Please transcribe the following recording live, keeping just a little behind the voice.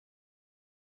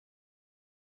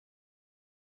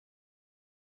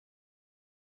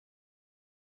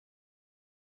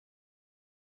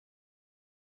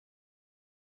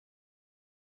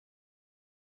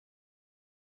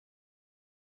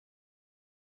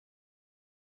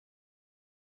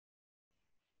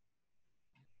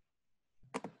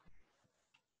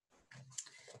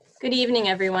Good evening,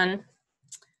 everyone.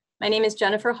 My name is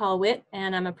Jennifer Hall-Witt,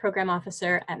 and I'm a program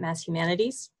officer at Mass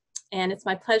Humanities. And it's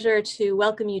my pleasure to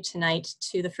welcome you tonight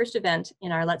to the first event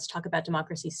in our Let's Talk About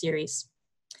Democracy series.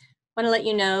 I want to let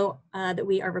you know that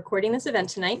we are recording this event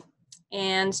tonight,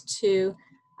 and to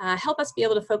help us be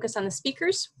able to focus on the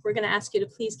speakers, we're going to ask you to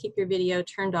please keep your video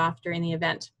turned off during the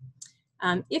event.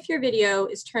 If your video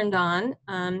is turned on,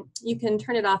 you can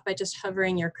turn it off by just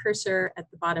hovering your cursor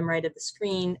at the bottom right of the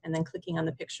screen and then clicking on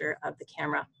the picture of the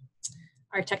camera.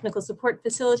 Our technical support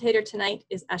facilitator tonight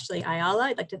is Ashley Ayala.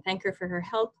 I'd like to thank her for her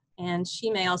help, and she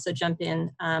may also jump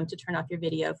in to turn off your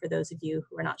video for those of you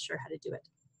who are not sure how to do it.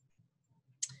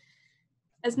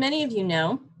 As many of you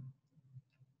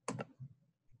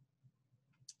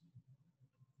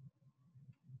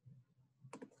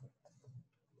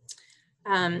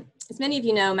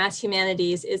know, Mass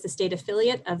Humanities is the state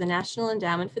affiliate of the National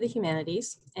Endowment for the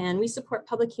Humanities, and we support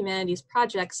public humanities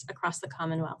projects across the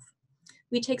Commonwealth.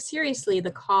 We take seriously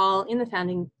the call in the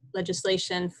founding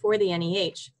legislation for the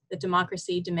NEH that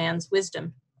democracy demands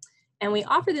wisdom. And we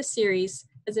offer this series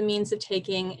as a means of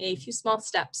taking a few small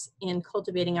steps in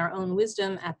cultivating our own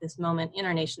wisdom at this moment in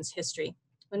our nation's history,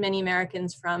 when many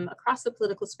Americans from across the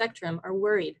political spectrum are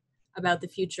worried about the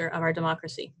future of our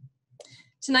democracy.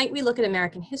 Tonight, we look at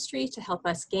American history to help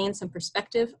us gain some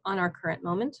perspective on our current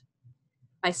moment.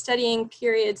 By studying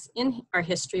periods in our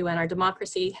history when our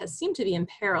democracy has seemed to be in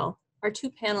peril, our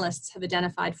two panelists have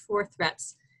identified 4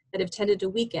 threats that have tended to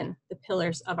weaken the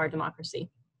pillars of our democracy.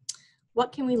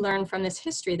 What can we learn from this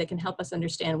history that can help us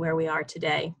understand where we are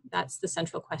today? That's the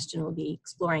central question we'll be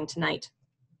exploring tonight.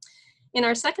 In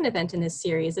our second event in this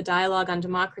series, A Dialogue on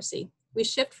Democracy, we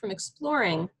shift from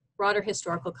exploring broader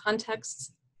historical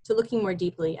contexts to looking more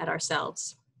deeply at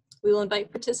ourselves. We will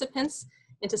invite participants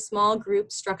into small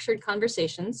group structured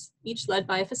conversations, each led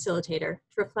by a facilitator,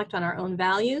 to reflect on our own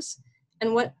values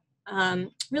and what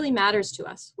really matters to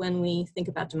us when we think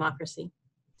about democracy.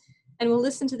 And we'll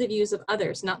listen to the views of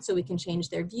others, not so we can change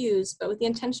their views, but with the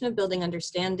intention of building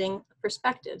understanding of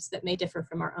perspectives that may differ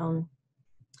from our own.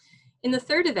 In the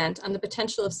third event on the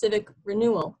potential of civic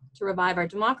renewal to revive our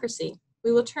democracy,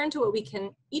 we will turn to what we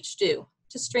can each do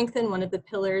to strengthen one of the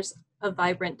pillars of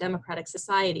vibrant democratic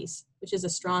societies, which is a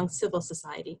strong civil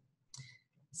society.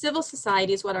 Civil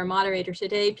society is what our moderator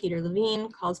today, Peter Levine,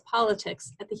 calls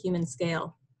politics at the human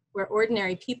scale, where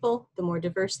ordinary people, the more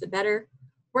diverse the better,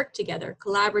 work together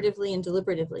collaboratively and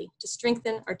deliberatively to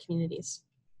strengthen our communities.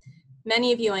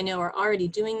 Many of you I know are already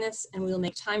doing this, and we will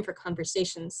make time for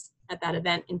conversations at that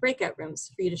event in breakout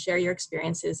rooms for you to share your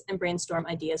experiences and brainstorm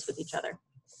ideas with each other.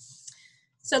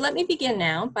 So let me begin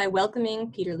now by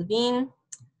welcoming Peter Levine.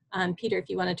 Peter, if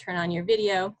you want to turn on your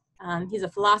video, he's a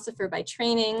philosopher by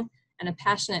training and a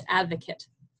passionate advocate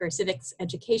for civics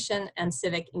education and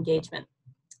civic engagement.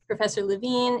 Professor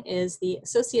Levine is the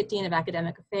Associate Dean of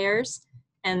Academic Affairs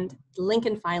and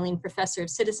Lincoln Filing Professor of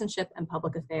Citizenship and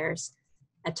Public Affairs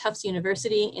at Tufts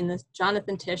University in the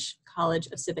Jonathan Tisch College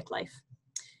of Civic Life.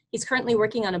 He's currently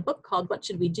working on a book called What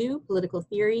Should We Do? Political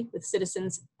Theory with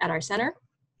Citizens at Our Center.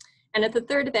 And at the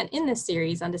third event in this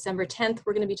series on December 10th,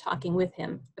 we're going to be talking with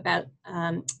him about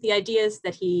the ideas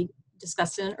that he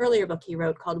discussed in an earlier book he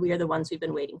wrote called We Are the Ones We've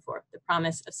Been Waiting For, The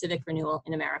Promise of Civic Renewal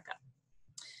in America.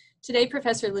 Today,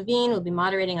 Professor Levine will be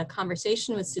moderating a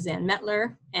conversation with Suzanne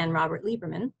Mettler and Robert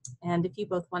Lieberman. And if you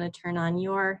both want to turn on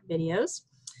your videos,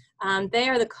 they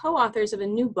are the co-authors of a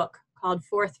new book called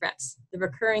 4 Threats, The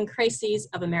Recurring Crises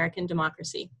of American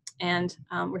Democracy. And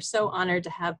we're so honored to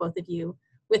have both of you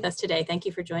with us today. Thank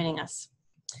you for joining us.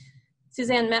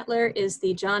 Suzanne Mettler is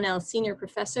the John L. Senior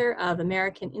Professor of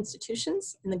American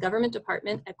Institutions in the Government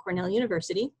Department at Cornell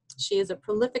University. She is a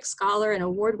prolific scholar and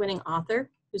award-winning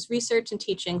author whose research and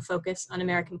teaching focus on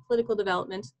American political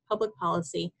development, public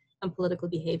policy, and political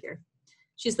behavior.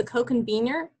 She's the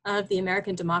co-convener of the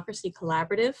American Democracy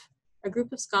Collaborative, a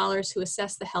group of scholars who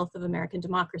assess the health of American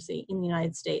democracy in the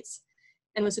United States,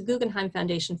 and was a Guggenheim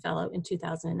Foundation Fellow in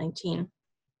 2019.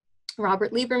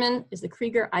 Robert Lieberman is the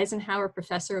Krieger Eisenhower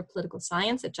Professor of Political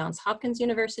Science at Johns Hopkins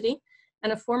University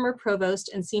and a former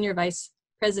provost and senior vice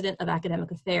president of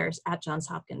academic affairs at Johns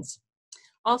Hopkins.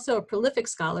 Also a prolific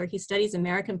scholar, he studies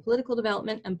American political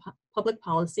development and public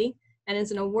policy and is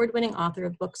an award-winning author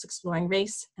of books exploring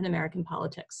race and American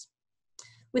politics.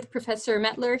 With Professor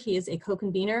Mettler, he is a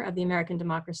co-convener of the American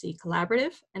Democracy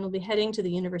Collaborative and will be heading to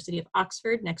the University of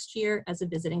Oxford next year as a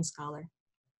visiting scholar.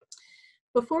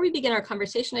 Before we begin our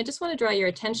conversation, I just want to draw your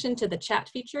attention to the chat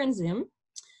feature in Zoom.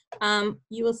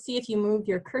 You will see if you move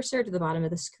your cursor to the bottom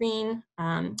of the screen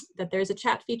that there's a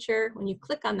chat feature. When you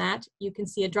click on that, you can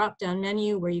see a drop-down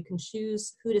menu where you can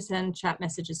choose who to send chat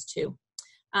messages to.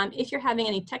 If you're having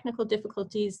any technical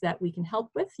difficulties that we can help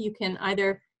with, you can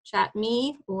either chat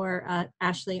me or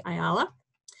Ashley Ayala.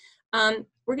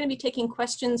 We're going to be taking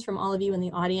questions from all of you in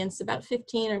the audience about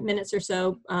 15 minutes or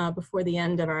so before the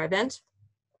end of our event.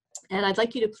 And I'd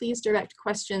like you to please direct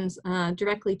questions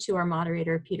directly to our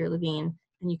moderator, Peter Levine,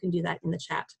 and you can do that in the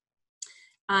chat.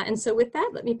 And so with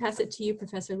that, let me pass it to you,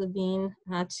 Professor Levine,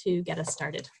 to get us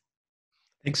started.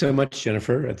 Thanks so much,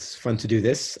 Jennifer. It's fun to do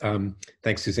this.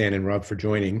 Thanks, Suzanne and Rob, for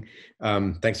joining.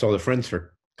 Thanks to all the friends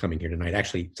for coming here tonight.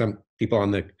 Actually, some people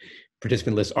on the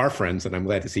participant list are friends, and I'm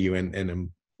glad to see you, and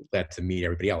I'm glad to meet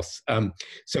everybody else.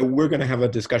 So we're going to have a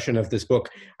discussion of this book.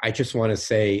 I just want to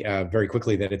say very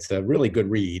quickly that it's a really good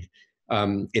read.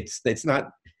 It's not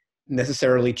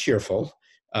necessarily cheerful.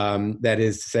 That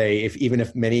is to say, even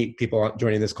if many people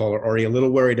joining this call are already a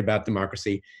little worried about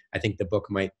democracy, I think the book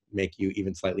might make you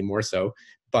even slightly more so.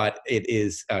 But it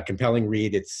is a compelling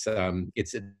read. It's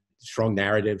a strong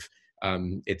narrative.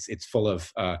 It's full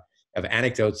of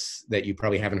anecdotes that you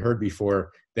probably haven't heard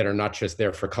before, that are not just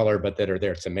there for color, but that are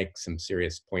there to make some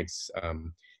serious points.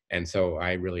 And so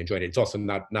I really enjoyed it. It's also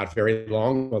not very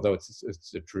long, although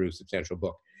it's a true substantial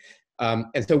book.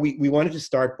 And so we wanted to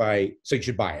start by, so you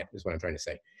should buy it, is what I'm trying to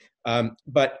say.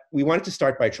 But we wanted to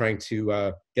start by trying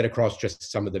to get across just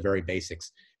some of the very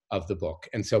basics of the book.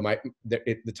 And so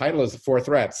the title is The Four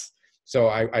Threats. So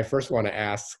I first want to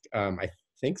ask, I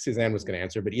think Suzanne was going to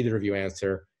answer, but either of you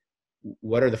answer,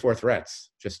 what are the four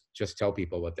threats? Just tell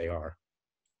people what they are,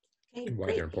 okay, and why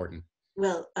great. They're important.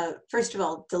 Well, first of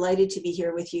all, delighted to be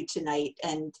here with you tonight,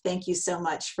 and thank you so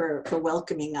much for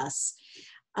welcoming us.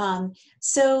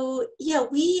 So yeah,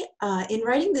 we, in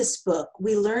writing this book,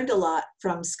 we learned a lot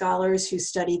from scholars who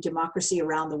study democracy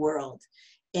around the world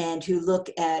and who look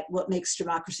at what makes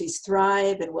democracies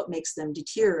thrive and what makes them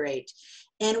deteriorate.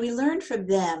 And we learned from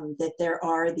them that there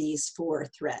are these four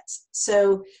threats.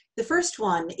 So the first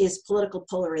one is political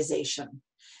polarization.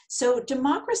 So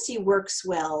democracy works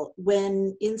well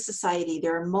when in society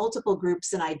there are multiple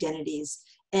groups and identities,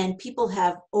 and people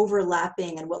have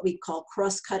overlapping and what we call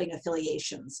cross-cutting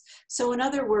affiliations. So in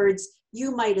other words,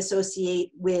 you might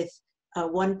associate with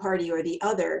one party or the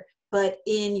other, but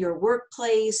in your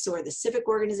workplace or the civic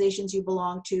organizations you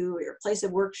belong to or your place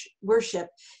of worship,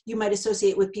 you might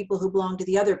associate with people who belong to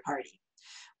the other party.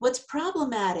 What's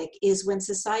problematic is when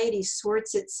society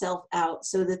sorts itself out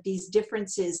so that these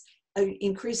differences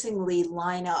increasingly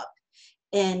line up,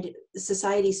 and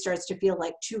society starts to feel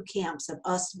like two camps of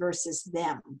us versus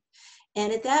them.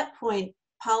 And at that point,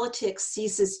 politics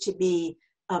ceases to be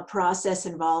a process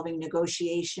involving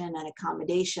negotiation and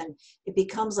accommodation. It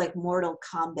becomes like mortal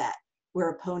combat, where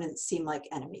opponents seem like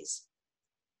enemies.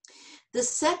 The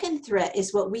second threat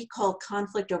is what we call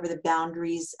conflict over the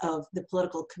boundaries of the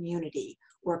political community,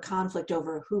 or conflict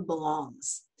over who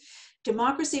belongs.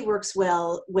 Democracy works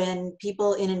well when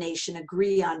people in a nation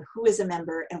agree on who is a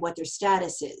member and what their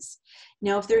status is.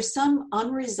 Now, if there's some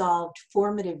unresolved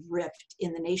formative rift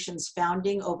in the nation's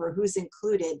founding over who's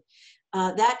included,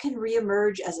 that can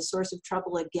reemerge as a source of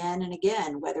trouble again and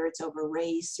again, whether it's over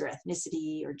race or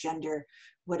ethnicity or gender,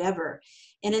 whatever.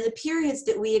 And in the periods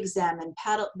that we examine,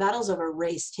 battles over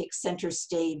race take center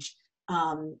stage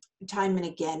time and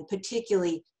again,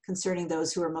 particularly concerning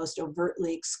those who are most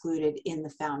overtly excluded in the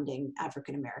founding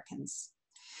African Americans.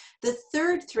 The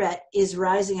third threat is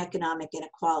rising economic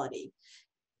inequality.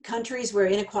 Countries where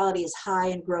inequality is high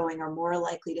and growing are more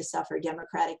likely to suffer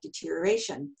democratic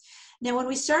deterioration. Now, when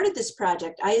we started this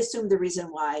project, I assumed the reason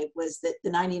why was that the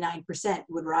 99%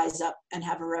 would rise up and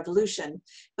have a revolution.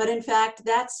 But in fact,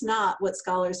 that's not what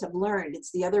scholars have learned.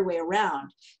 It's the other way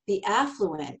around. The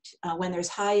affluent, when there's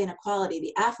high inequality,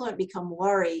 the affluent become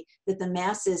worried that the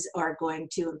masses are going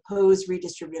to impose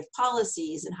redistributive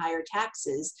policies and higher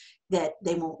taxes that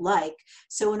they won't like.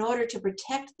 So in order to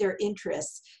protect their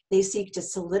interests, they seek to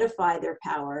solidify their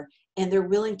power, and they're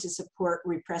willing to support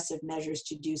repressive measures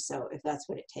to do so if that's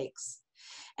what it takes.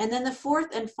 And then the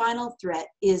fourth and final threat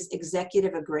is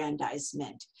executive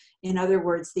aggrandizement. In other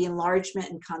words, the enlargement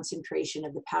and concentration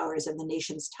of the powers of the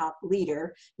nation's top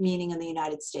leader, meaning in the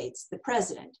United States, the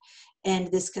president.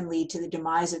 And this can lead to the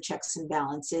demise of checks and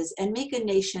balances and make a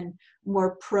nation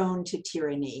more prone to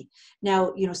tyranny.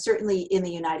 Now, certainly in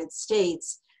the United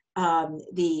States,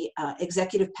 the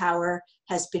executive power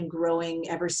has been growing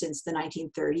ever since the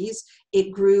 1930s.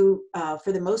 It grew,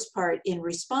 for the most part, in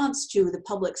response to the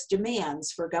public's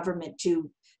demands for government to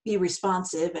be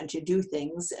responsive and to do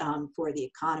things for the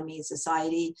economy,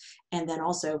 society, and then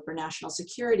also for national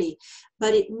security.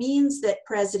 But it means that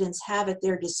presidents have at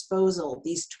their disposal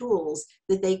these tools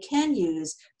that they can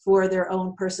use for their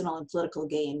own personal and political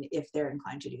gain if they're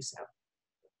inclined to do so.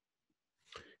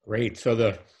 Great. So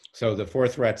the four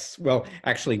threats, well,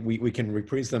 actually, we can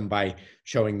reprise them by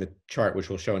showing the chart, which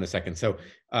we'll show in a second. So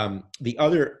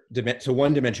so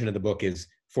one dimension of the book is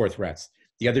four threats.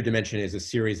 The other dimension is a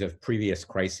series of previous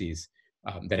crises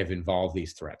that have involved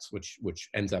these threats, which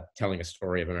ends up telling a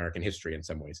story of American history in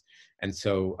some ways. And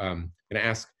so I'm going to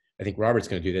ask, I think Robert's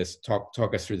going to do this,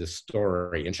 talk us through the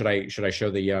story. And should I show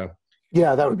the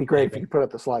Yeah, that would be great if table? you could put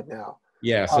up the slide now.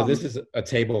 Yeah, so this is a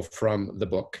table from the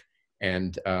book,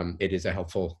 and it is a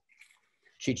helpful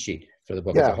cheat sheet for the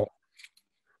book as a whole.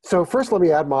 So first, let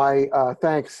me add my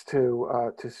thanks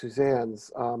to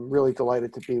Suzanne's. Really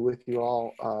delighted to be with you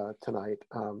all tonight.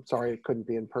 Sorry it couldn't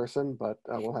be in person, but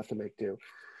we'll have to make do.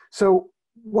 So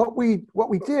what we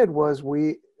did was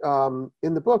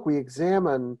in the book we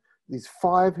examine these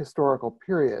 5 historical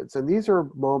periods, and these are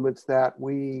moments that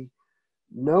we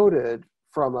noted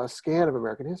from a scan of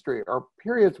American history are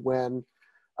periods when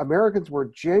Americans were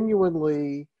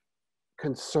genuinely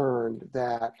concerned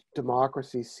that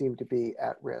democracy seemed to be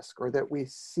at risk, or that we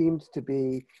seemed to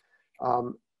be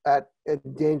in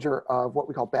danger of what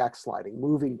we call backsliding,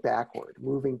 moving backward,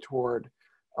 moving toward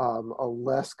a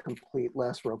less complete,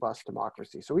 less robust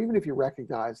democracy. So even if you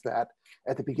recognize that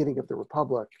at the beginning of the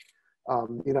Republic,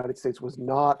 the United States was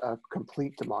not a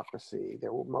complete democracy.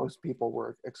 Most people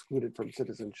were excluded from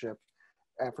citizenship,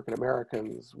 African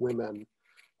Americans, women,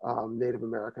 Native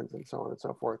Americans, and so on and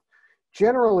so forth.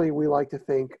 Generally, we like to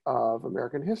think of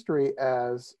American history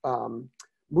as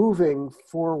moving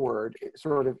forward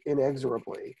sort of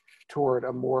inexorably toward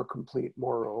a more complete,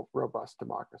 more robust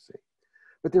democracy.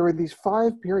 But there were these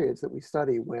 5 periods that we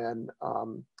study when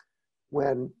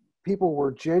people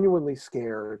were genuinely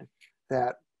scared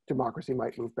that democracy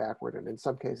might move backward, and in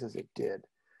some cases it did.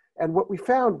 And what we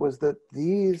found was that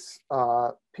these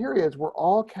periods were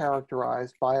all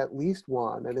characterized by at least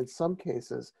one, and in some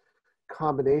cases,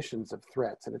 combinations of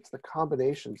threats. And it's the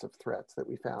combinations of threats that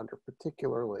we found are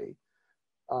particularly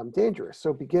dangerous.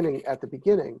 So beginning at the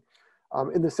beginning,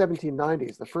 in the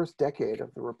 1790s, the first decade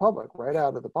of the Republic, right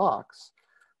out of the box,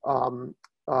 the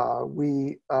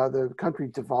country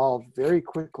devolved very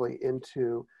quickly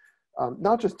into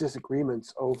not just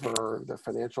disagreements over the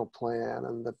financial plan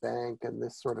and the bank and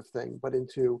this sort of thing, but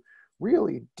into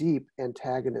really deep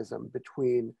antagonism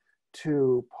between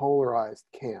 2 polarized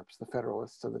camps, the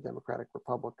Federalists and the Democratic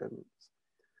Republicans,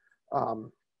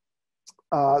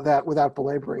 that, without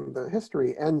belaboring the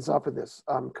history, ends up in this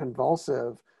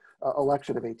convulsive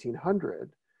election of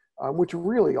 1800, which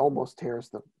really almost tears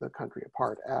the country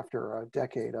apart after a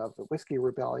decade of the Whiskey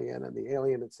Rebellion and the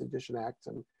Alien and Sedition Acts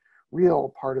and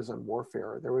real partisan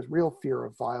warfare. There was real fear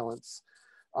of violence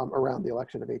around the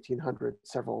election of 1800.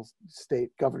 Several state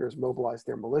governors mobilized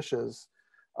their militias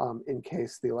in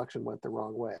case the election went the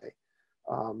wrong way.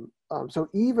 So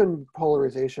even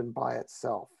polarization by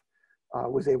itself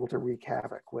was able to wreak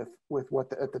havoc with what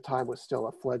at the time was still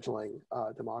a fledgling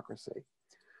democracy.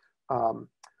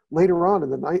 Later on,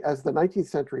 as the 19th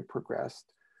century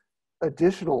progressed,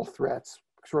 additional threats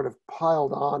sort of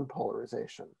piled on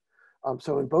polarization.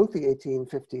 So in both the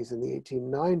 1850s and the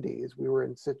 1890s, we were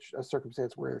in such a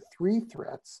circumstance where 3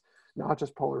 threats, not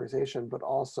just polarization, but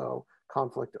also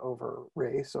conflict over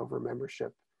race, over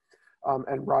membership,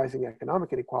 and rising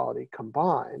economic inequality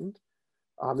combined.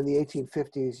 In the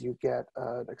 1850s, you get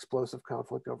an explosive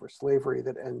conflict over slavery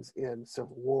that ends in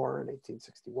civil war in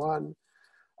 1861.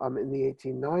 In the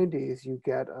 1890s, you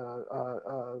get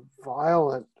a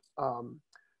violent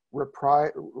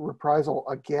reprisal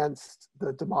against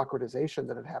the democratization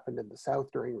that had happened in the South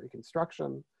during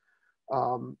Reconstruction,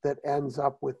 that ends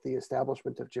up with the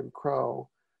establishment of Jim Crow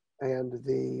and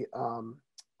the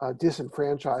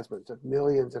disenfranchisement of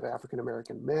millions of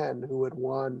African-American men who had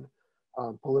won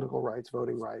political rights,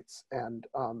 voting rights, and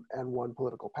won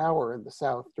political power in the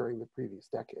South during the previous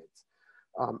decades.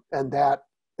 And that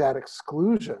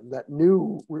exclusion,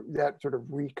 that sort of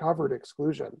recovered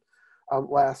exclusion,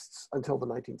 lasts until the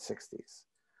 1960s.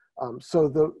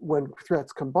 So when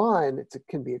threats combine, it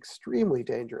can be extremely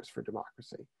dangerous for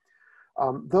democracy.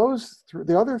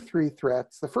 The other 3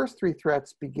 threats, the first 3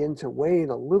 threats begin to wane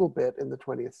a little bit in the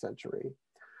 20th century.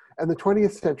 And the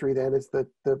 20th century then is the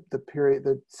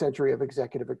century of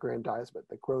executive aggrandizement,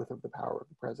 the growth of the power of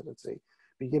the presidency,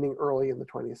 beginning early in the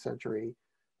 20th century,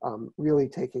 really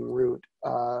taking root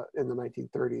in the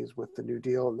 1930s with the New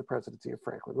Deal and the presidency of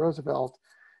Franklin Roosevelt,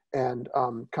 and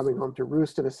coming home to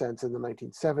roost in a sense in the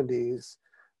 1970s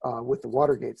with the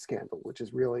Watergate scandal, which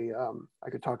is really, I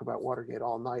could talk about Watergate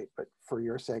all night, but for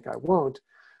your sake I won't,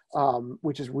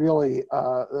 which is really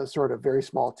a sort of very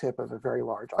small tip of a very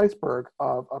large iceberg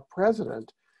of a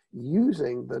president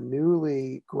using the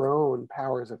newly grown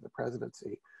powers of the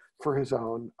presidency for his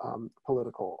own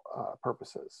political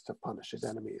purposes, to punish his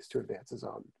enemies, to advance his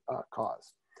own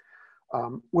cause.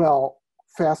 Well,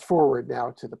 fast forward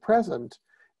now to the present,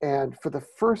 and for the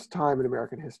first time in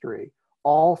American history,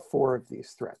 all four of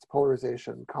these threats,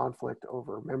 polarization, conflict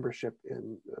over membership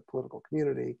in the political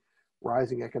community,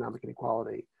 rising economic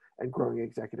inequality, and growing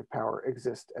executive power,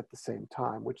 exist at the same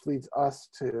time, which leads us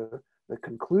to the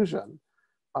conclusion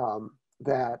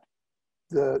that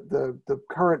the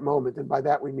current moment, and by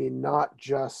that we mean not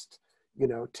just, you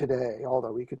know, today,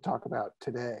 although we could talk about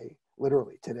today,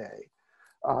 literally today,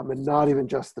 and not even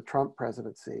just the Trump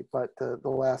presidency, but the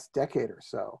last decade or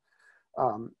so.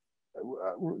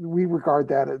 We regard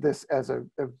this as a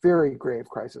very grave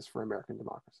crisis for American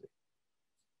democracy.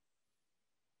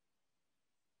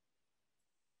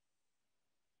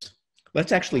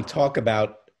 Let's actually talk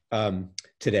about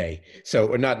today. So,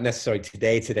 or not necessarily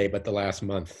today, but the last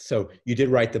month. So you did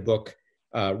write the book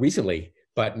recently,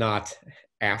 but not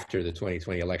after the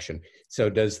 2020 election. So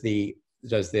does the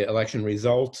election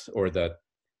result, or the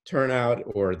turnout,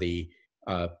 or the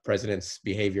president's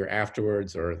behavior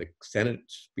afterwards, or the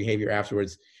Senate's behavior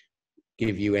afterwards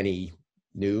give you any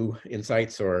new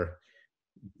insights? Or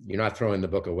you're not throwing the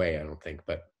book away, I don't think,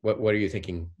 but what are you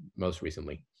thinking most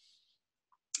recently?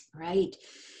 Right.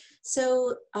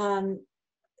 So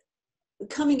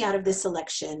coming out of this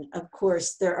election, of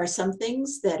course, there are some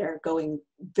things that are going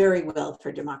very well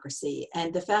for democracy.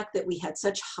 And the fact that we had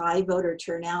such high voter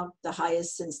turnout, the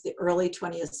highest since the early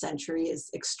 20th century, is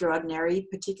extraordinary,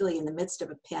 particularly in the midst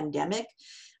of a pandemic,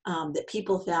 that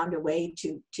people found a way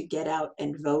to get out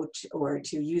and vote or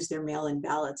to use their mail-in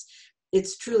ballots.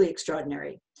 It's truly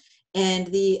extraordinary. And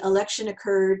the election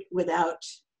occurred without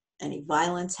any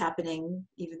violence happening,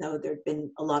 even though there'd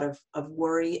been a lot of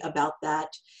worry about that.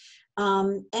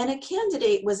 And a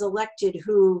candidate was elected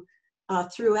who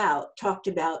throughout talked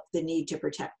about the need to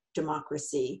protect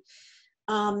democracy.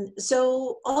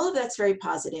 So all of that's very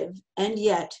positive, and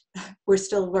yet we're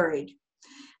still worried.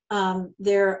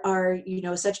 There are, you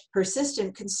know, such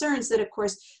persistent concerns that, of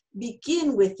course,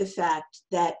 begin with the fact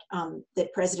that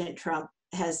that President Trump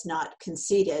has not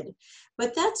conceded.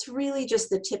 But that's really just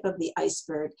the tip of the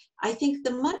iceberg. I think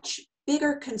the much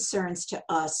bigger concerns to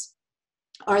us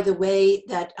are the way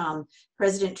that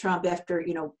President Trump, after,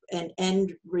 you know,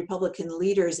 and Republican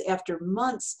leaders, after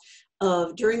months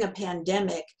of, during a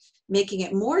pandemic, making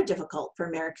it more difficult for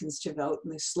Americans to vote,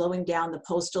 slowing down the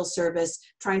postal service,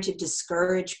 trying to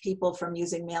discourage people from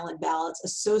using mail-in ballots,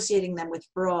 associating them with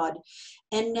fraud.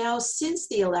 And now, since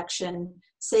the election,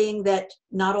 saying that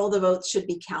not all the votes should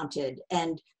be counted,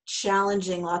 and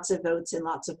challenging lots of votes in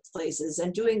lots of places,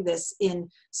 and doing this in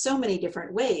so many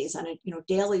different ways on a, you know,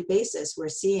 daily basis. We're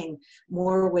seeing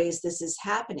more ways this is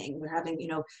happening. We're having, you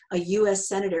know, a U.S.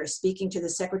 senator speaking to the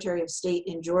Secretary of State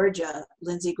in Georgia,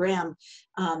 Lindsey Graham,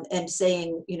 and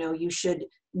saying, you know, you should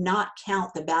not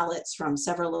count the ballots from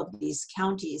several of these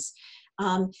counties.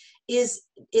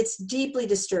 It's deeply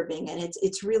disturbing, and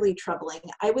it's really troubling.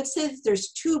 I would say that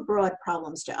there's two broad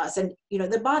problems to us, and, you know,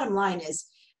 the bottom line is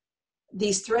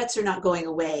these threats are not going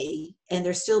away, and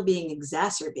they're still being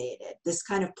exacerbated. This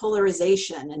kind of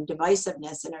polarization and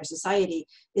divisiveness in our society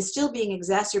is still being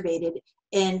exacerbated,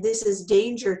 and this is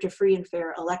danger to free and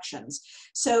fair elections.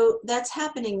 So that's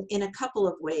happening in a couple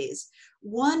of ways.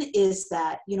 One is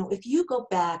that, you know, if you go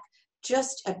back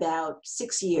just about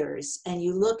 6 years and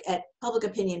you look at public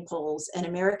opinion polls and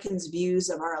Americans' views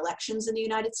of our elections in the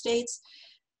United States,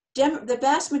 the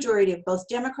vast majority of both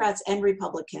Democrats and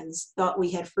Republicans thought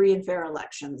we had free and fair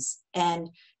elections, and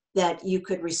that you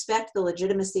could respect the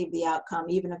legitimacy of the outcome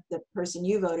even if the person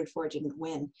you voted for didn't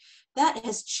win. That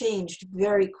has changed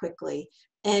very quickly,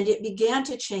 and it began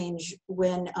to change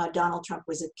when Donald Trump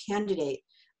was a candidate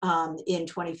in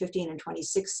 2015 and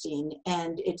 2016,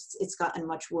 and it's gotten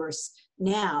much worse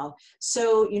now.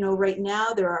 So, you know, right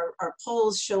now there are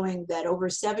polls showing that over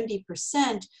 70%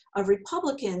 of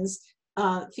Republicans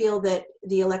feel that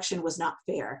the election was not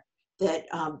fair, that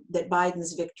that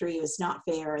Biden's victory was not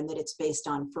fair, and that it's based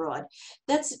on fraud.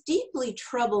 That's deeply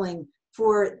troubling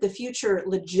for the future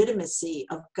legitimacy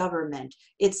of government.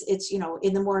 It's you know,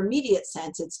 in the more immediate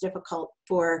sense, it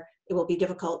will be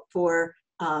difficult for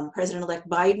President-elect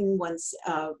Biden, once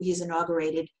he's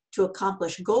inaugurated, to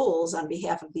accomplish goals on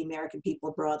behalf of the American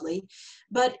people broadly.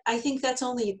 But I think that's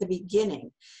only at the beginning.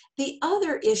 The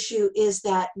other issue is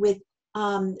that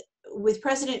with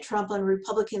President Trump and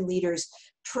Republican leaders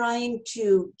trying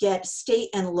to get state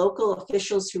and local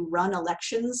officials who run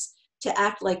elections to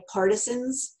act like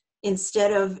partisans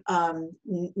instead of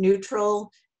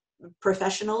neutral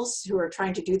professionals who are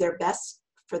trying to do their best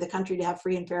for the country to have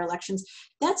free and fair elections.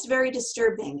 That's very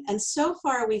disturbing. And so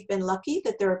far we've been lucky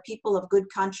that there are people of good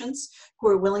conscience who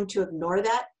are willing to ignore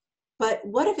that. But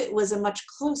what if it was a much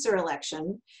closer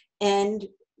election and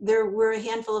there were a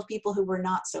handful of people who were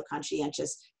not so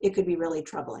conscientious? It could be really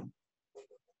troubling.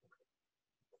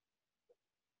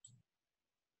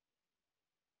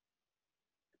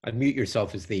 Unmute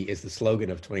yourself is the slogan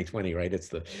of 2020, right?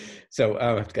 So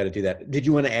I've got to do that. Did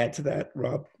you want to add to that,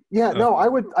 Rob? Yeah, no,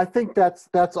 I think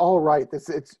that's all right.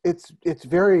 It's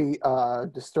very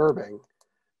disturbing.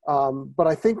 But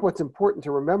I think what's important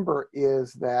to remember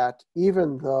is that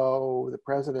even though the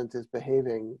president is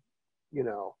behaving,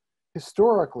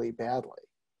 historically badly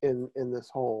in this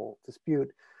whole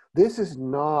dispute, this is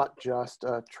not just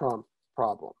a Trump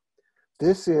problem.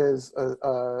 This is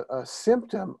a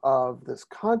symptom of this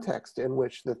context in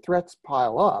which the threats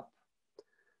pile up,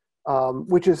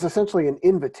 which is essentially an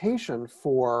invitation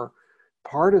for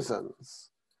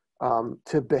partisans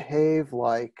to behave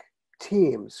like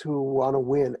teams who want to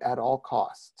win at all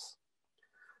costs.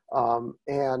 So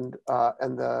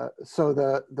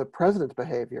the president's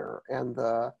behavior and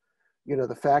the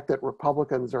fact that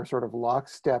Republicans are sort of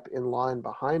lockstep in line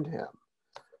behind him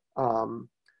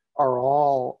are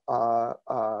all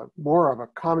more of a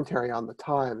commentary on the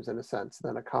times, in a sense,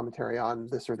 than a commentary on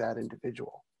this or that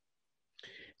individual.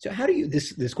 So how do you,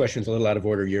 this question's a little out of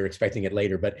order, you're expecting it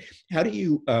later, but how do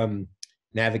you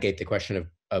navigate the question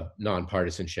of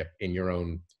nonpartisanship in your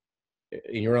own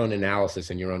analysis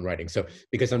and your own writing? So,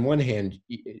 because on one hand,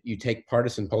 you take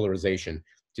partisan polarization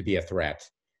to be a threat,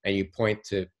 and you point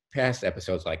to past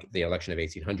episodes like the election of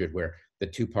 1800, where the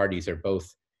two parties are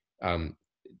both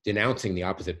denouncing the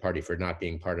opposite party for not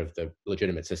being part of the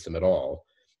legitimate system at all.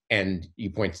 And you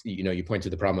point to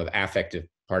the problem of affective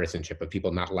partisanship, of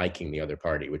people not liking the other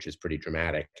party, which is pretty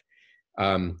dramatic.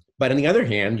 But on the other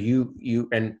hand, you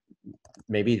and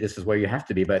maybe this is where you have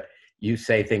to be, but you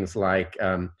say things like,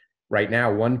 right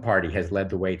now, one party has led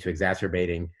the way to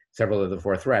exacerbating several of the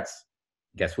four threats.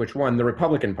 Guess which one? The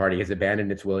Republican Party has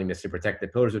abandoned its willingness to protect the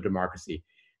pillars of democracy.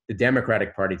 The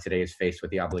Democratic Party today is faced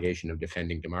with the obligation of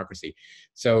defending democracy.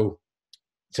 So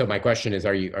my question is,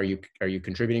 are you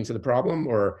contributing to the problem,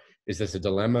 or is this a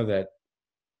dilemma that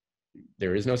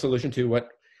there is no solution to? What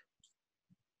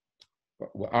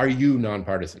are you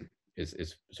nonpartisan?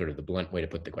 Is sort of the blunt way to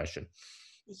put the question.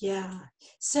 Yeah.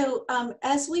 So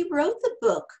as we wrote the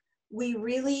book, we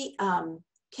really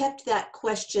kept that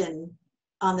question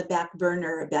on the back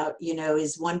burner about,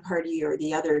 is one party or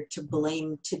the other to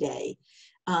blame today?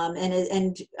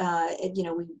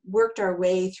 We worked our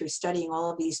way through studying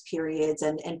all of these periods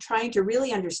and trying to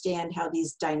really understand how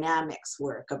these dynamics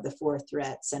work of the four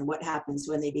threats and what happens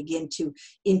when they begin to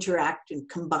interact and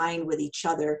combine with each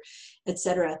other, et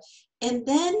cetera. And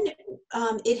then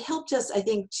it helped us, I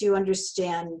think, to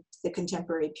understand the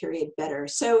contemporary period better.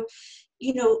 So,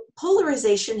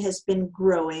 polarization has been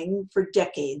growing for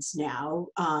decades now,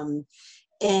 and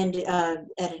at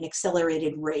an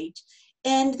accelerated rate.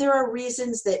 And there are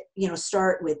reasons that,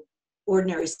 start with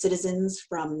ordinary citizens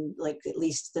from at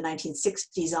least the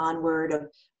 1960s onward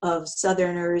of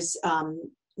Southerners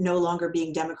no longer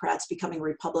being Democrats, becoming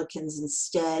Republicans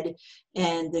instead,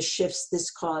 and the shifts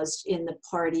this caused in the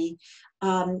party.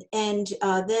 Then,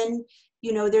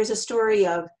 there's a story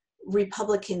of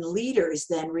Republican leaders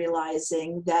then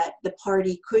realizing that the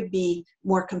party could be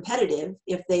more competitive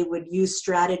if they would use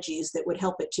strategies that would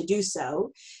help it to do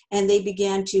so. And they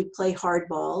began to play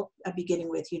hardball, beginning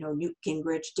with, Newt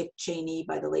Gingrich, Dick Cheney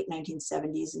by the late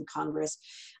 1970s in Congress.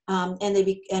 And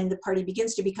the party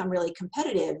begins to become really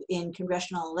competitive in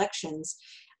congressional elections.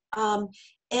 But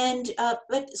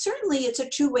certainly it's a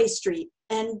two-way street,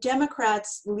 and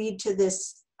Democrats lead to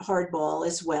this hardball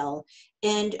as well.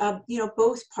 And,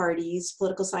 both parties,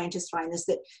 political scientists find this,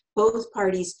 that both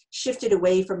parties shifted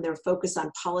away from their focus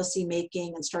on policy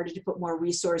making and started to put more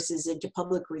resources into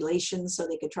public relations so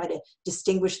they could try to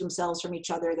distinguish themselves from each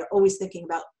other. They're always thinking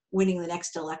about winning the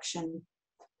next election.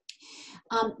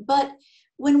 But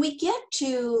when we get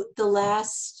to the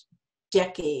last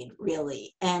decade,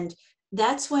 really, and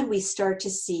that's when we start to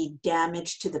see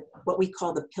damage to what we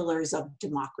call the pillars of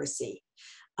democracy.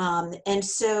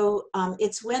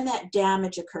 It's when that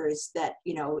damage occurs that,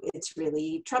 it's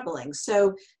really troubling.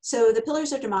 So the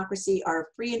pillars of democracy are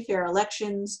free and fair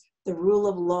elections, the rule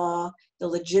of law, the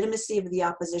legitimacy of the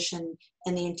opposition,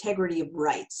 and the integrity of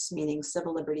rights, meaning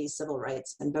civil liberties, civil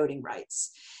rights, and voting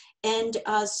rights. And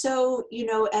as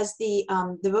the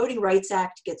Voting Rights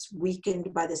Act gets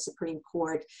weakened by the Supreme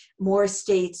Court, more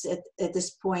states at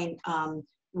this point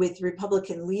with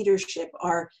Republican leadership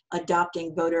are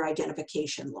adopting voter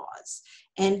identification laws.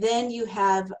 And then you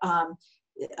have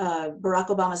Barack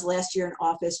Obama's last year in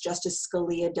office, Justice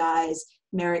Scalia dies,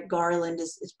 Merrick Garland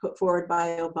is put forward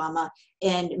by Obama,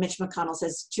 and Mitch McConnell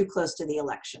says too close to the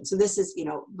election. So this is,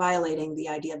 violating the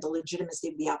idea of the legitimacy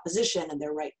of the opposition and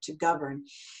their right to govern.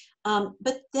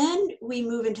 But then we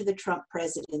move into the Trump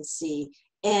presidency,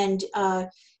 and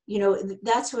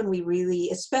that's when we really,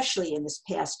 especially in this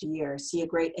past year, see a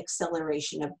great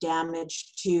acceleration of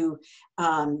damage to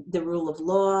the rule of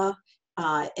law,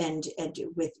 and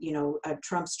with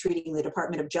Trump's treating the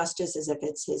Department of Justice as if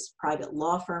it's his private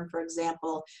law firm, for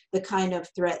example, the kind of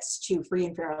threats to free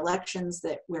and fair elections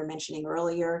that we're mentioning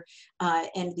earlier,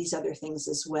 and these other things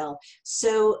as well.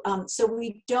 So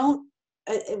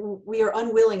we are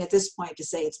unwilling at this point to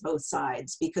say it's both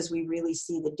sides, because we really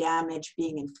see the damage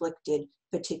being inflicted,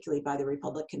 particularly by the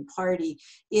Republican Party,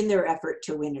 in their effort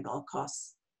to win at all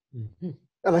costs. Mm-hmm.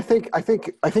 And I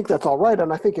think that's all right.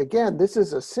 And I think, again, this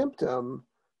is a symptom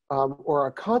or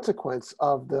a consequence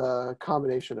of the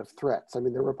combination of threats. I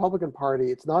mean, the Republican Party,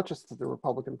 it's not just that the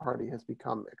Republican Party has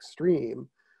become extreme,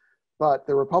 but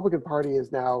the Republican Party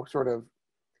is now sort of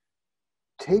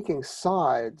taking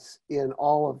sides on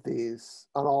all of these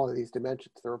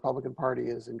dimensions. The Republican Party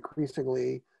is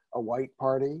increasingly a white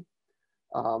party,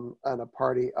 and a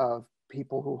party of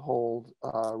people who hold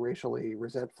racially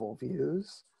resentful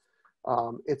views.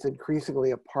 It's increasingly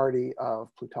a party of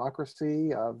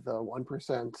plutocracy, of the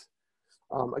 1%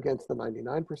 against the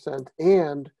 99%.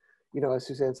 And, as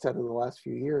Suzanne said, in the last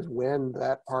few years, when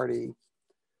that party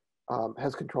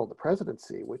has controlled the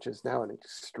presidency, which is now an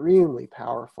extremely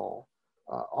powerful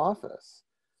office,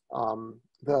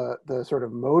 the sort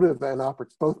of motive and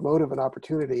both motive and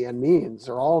opportunity and means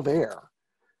are all there,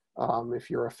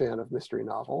 if you're a fan of mystery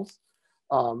novels,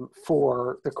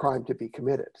 for the crime to be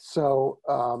committed. So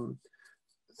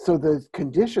the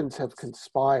conditions have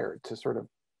conspired to sort of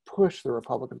push the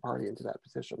Republican Party into that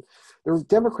position. The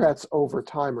Democrats over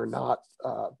time are not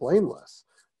blameless,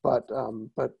 but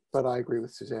I agree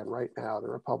with Suzanne. Right now, the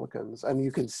Republicans, and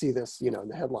you can see this, in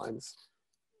the headlines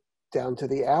down to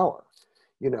the hour.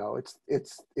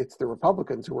 It's the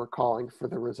Republicans who are calling for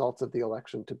the results of the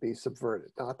election to be subverted,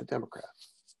 not the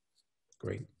Democrats.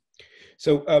 Great.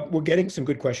 So we're getting some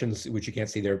good questions, which you can't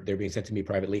see. They're being sent to me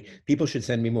privately. People should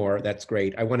send me more. That's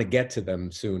great. I want to get to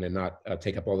them soon and not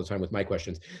take up all the time with my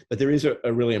questions. But there is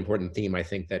a really important theme, I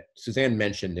think, that Suzanne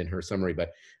mentioned in her summary,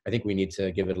 but I think we need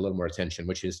to give it a little more attention,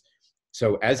 which is,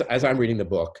 so as I'm reading the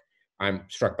book, I'm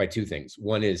struck by two things.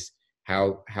 One is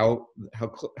how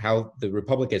the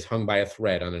Republic is hung by a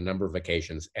thread on a number of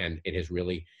occasions, and it has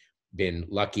really been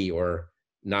lucky or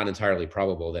not entirely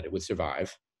probable that it would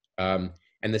survive.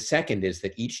 And the second is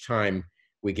that each time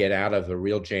we get out of a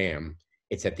real jam,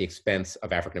 it's at the expense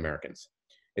of African Americans.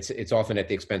 It's often at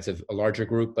the expense of a larger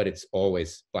group, but it's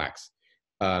always Blacks.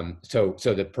 So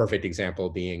the perfect example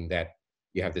being that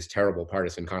you have this terrible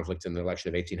partisan conflict in the election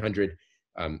of 1800.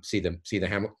 See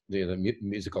the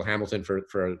musical Hamilton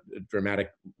for a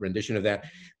dramatic rendition of that.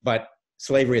 But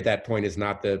slavery at that point is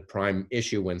not the prime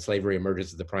issue. When slavery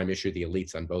emerges as the prime issue, the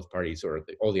elites on both parties, or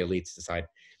all the elites, decide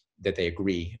that they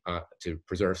agree to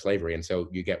preserve slavery. And so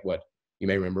you get what you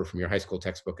may remember from your high school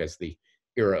textbook as the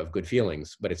era of good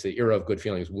feelings, but it's the era of good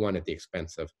feelings won at the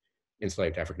expense of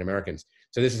enslaved African Americans.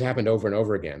 So this has happened over and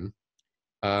over again.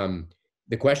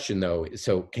 The question, though, is,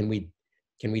 so can we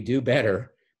do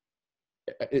better?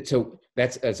 So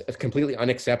that's completely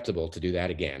unacceptable to do that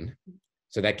again.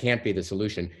 So that can't be the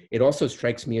solution. It also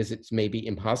strikes me as it's maybe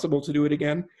impossible to do it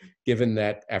again, given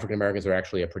that African Americans are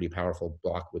actually a pretty powerful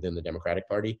bloc within the Democratic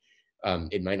Party.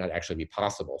 It might not actually be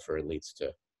possible for elites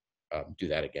to do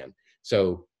that again.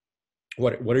 So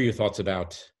what are your thoughts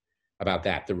about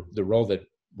that, the role that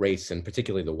race, and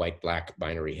particularly the white-black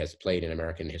binary, has played in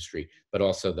American history, but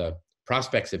also the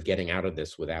prospects of getting out of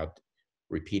this without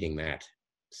repeating that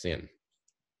sin?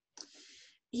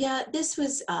 Yeah, this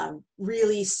was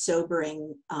really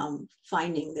sobering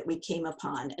finding that we came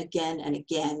upon again and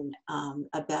again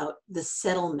about the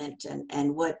settlement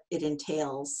and what it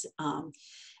entails.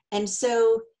 And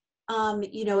so,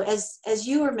 as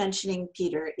you were mentioning,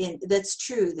 Peter, that's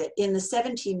true that in the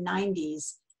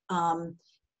 1790s,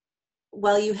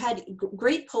 while you had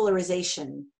great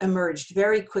polarization emerged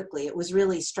very quickly, it was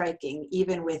really striking,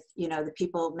 even with, many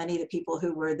of the people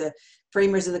who were the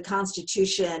framers of the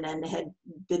Constitution and had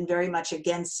been very much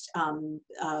against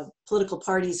political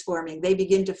parties forming. They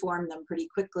begin to form them pretty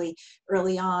quickly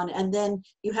early on. And then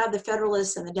you have the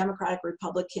Federalists and the Democratic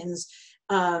Republicans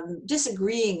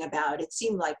disagreeing about, it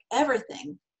seemed like,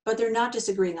 everything, but they're not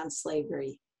disagreeing on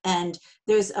slavery. And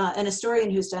there's an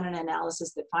historian who's done an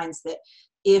analysis that finds that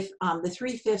if the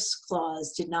 3/5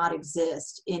 clause did not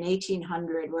exist in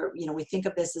 1800, where, you know, we think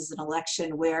of this as an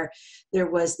election where there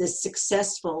was this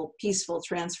successful, peaceful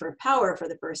transfer of power for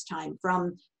the first time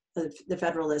from the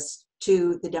Federalists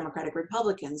to the Democratic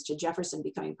Republicans, to Jefferson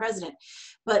becoming president.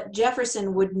 But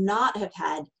Jefferson would not have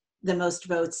had the most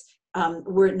votes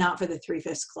were it not for the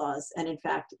 3/5 clause. And in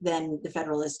fact, then the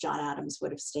Federalist John Adams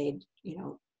would have stayed, you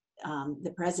know,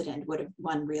 the president would have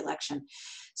won re-election.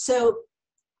 So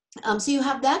you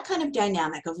have that kind of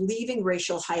dynamic of leaving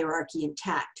racial hierarchy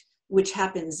intact, which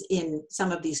happens in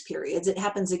some of these periods. It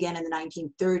happens again in the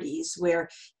 1930s, where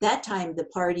that time the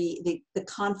party, the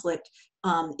conflict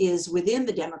is within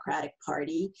the Democratic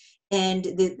Party, and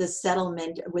the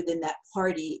settlement within that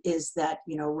party is that,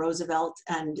 you know, Roosevelt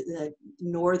and the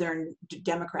Northern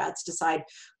Democrats decide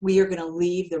we are going to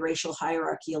leave the racial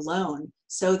hierarchy alone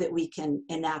so that we can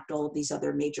enact all of these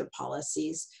other major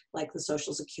policies like the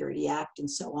Social Security Act and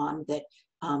so on that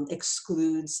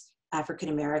excludes African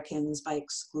Americans by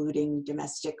excluding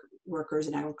domestic workers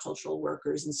and agricultural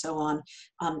workers and so on.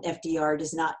 FDR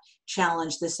does not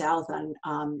challenge the South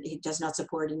on, he does not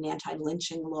support an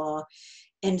anti-lynching law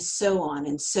and so on.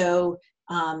 And so,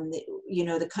 you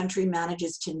know, the country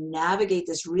manages to navigate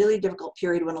this really difficult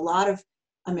period when a lot of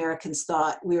Americans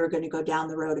thought we were going to go down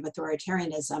the road of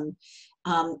authoritarianism.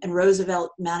 And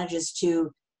Roosevelt manages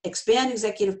to expand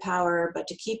executive power, but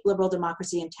to keep liberal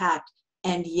democracy intact.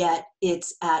 And yet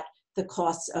it's at the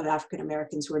costs of African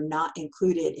Americans who are not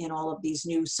included in all of these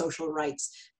new social rights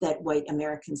that white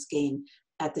Americans gain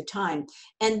at the time.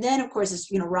 And then, of course, as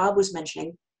you know, Rob was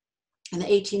mentioning, in the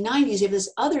 1890s, you have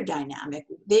this other dynamic.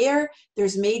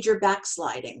 There's major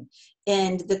backsliding,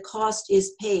 and the cost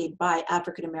is paid by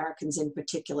African Americans in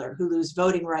particular, who lose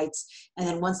voting rights. And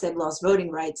then once they've lost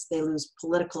voting rights, they lose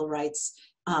political rights.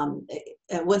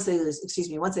 Once they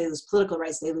lose political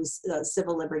rights, they lose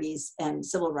civil liberties and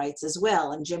civil rights as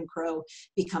well, and Jim Crow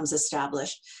becomes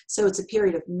established. So it's a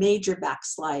period of major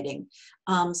backsliding.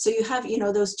 So you have, you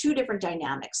know, those two different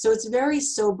dynamics. So it's very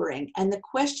sobering. And the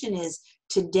question is,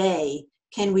 today,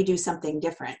 can we do something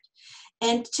different?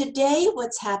 And today,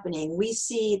 what's happening, we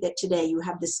see that today you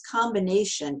have this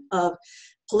combination of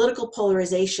political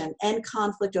polarization and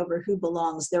conflict over who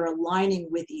belongs. They're aligning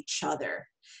with each other.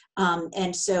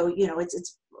 And so, you know,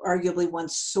 it's arguably one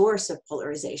source of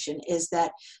polarization is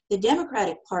that the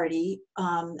Democratic Party,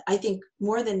 I think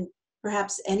more than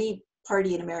perhaps any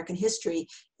party in American history,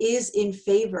 is in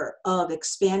favor of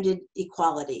expanded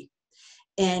equality.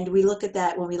 And we look at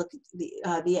that when we look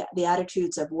at the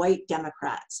attitudes of white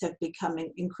Democrats have become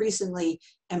increasingly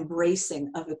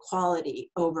embracing of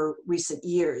equality over recent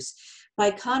years.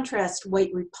 By contrast,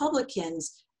 white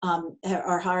Republicans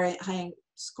are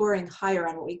scoring higher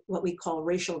on what we call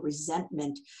racial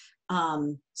resentment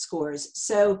scores.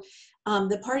 So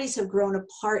the parties have grown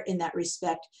apart in that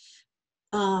respect.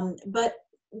 But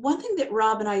one thing that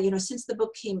Rob and I, you know, since the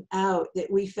book came out,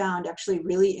 that we found actually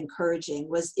really encouraging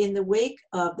was in the wake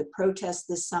of the protests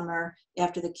this summer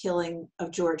after the killing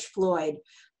of George Floyd,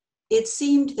 it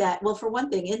seemed that, well, for one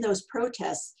thing, in those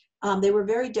protests, they were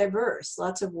very diverse.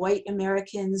 Lots of white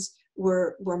Americans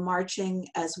were marching,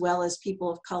 as well as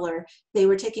people of color. They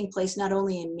were taking place not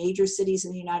only in major cities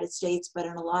in the United States, but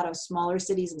in a lot of smaller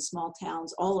cities and small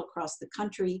towns all across the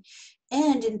country.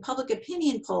 And in public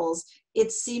opinion polls,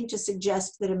 it seemed to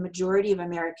suggest that a majority of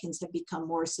Americans have become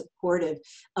more supportive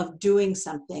of doing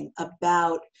something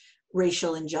about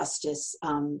racial injustice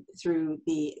through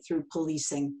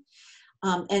policing.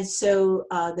 And so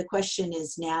the question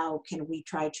is now, can we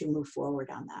try to move forward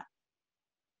on that?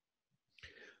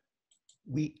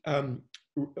 We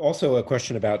also a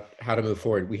question about how to move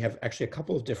forward. We have actually a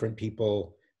couple of different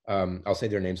people. I'll say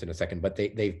their names in a second, but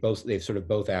they've sort of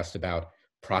both asked about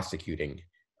prosecuting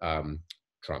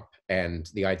Trump and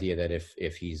the idea that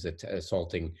if he's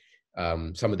assaulting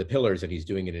some of the pillars and he's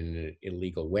doing it in an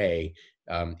illegal way,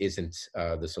 isn't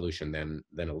the solution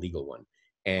then a legal one?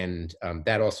 And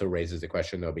that also raises the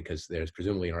question, though, because there's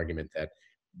presumably an argument that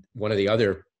one of the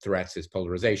other threats is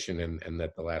polarization, and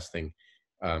that the last thing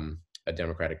a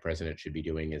Democratic president should be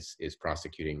doing is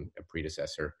prosecuting a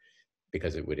predecessor,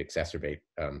 because it would exacerbate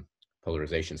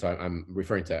polarization. So I'm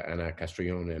referring to Ana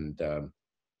Castrillon and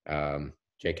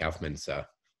Jay Kaufman's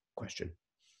question.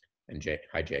 And Jay,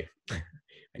 hi Jay,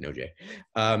 I know Jay.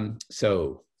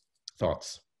 So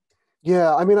thoughts?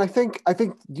 Yeah, I mean, I think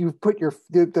you put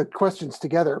the questions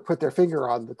together, put their finger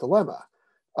on the dilemma.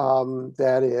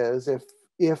 That is,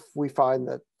 if we find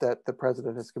that the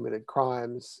president has committed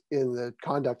crimes in the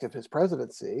conduct of his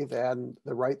presidency, then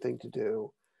the right thing to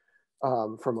do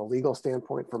from a legal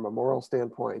standpoint, from a moral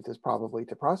standpoint, is probably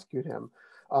to prosecute him.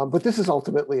 But this is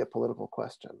ultimately a political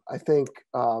question. I think,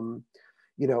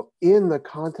 you know, in the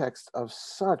context of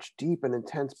such deep and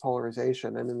intense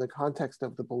polarization, and in the context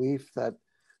of the belief that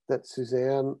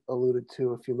Suzanne alluded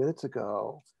to a few minutes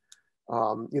ago,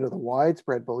 you know, the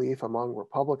widespread belief among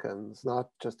Republicans, not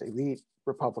just elite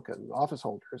Republican office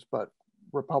holders, but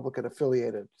Republican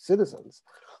affiliated citizens,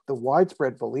 the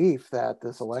widespread belief that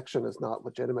this election is not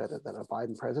legitimate and that a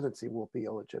Biden presidency will be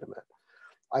illegitimate.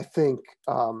 I think,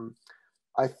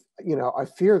 I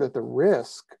fear that the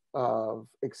risk of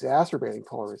exacerbating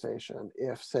polarization,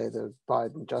 if, say, the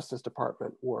Biden Justice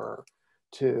Department were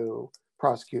to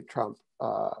prosecute Trump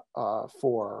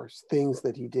for things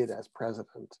that he did as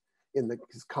president in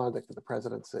his conduct of the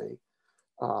presidency,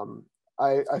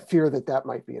 I fear that that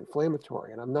might be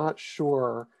inflammatory, and I'm not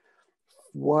sure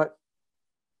what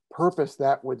purpose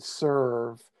that would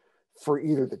serve for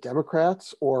either the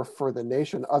Democrats or for the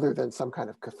nation, other than some kind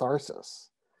of catharsis.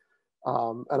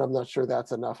 And I'm not sure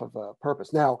that's enough of a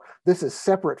purpose. Now, this is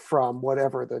separate from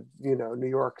whatever the New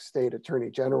York State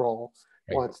Attorney General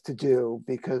wants to do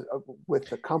because with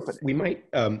the company. We might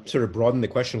sort of broaden the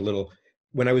question a little.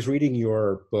 When I was reading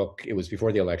your book, it was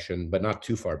before the election, but not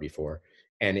too far before.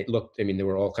 And it looked, I mean, there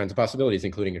were all kinds of possibilities,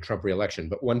 including a Trump reelection.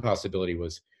 But one possibility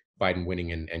was Biden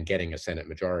winning and getting a Senate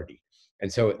majority.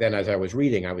 And so then as I was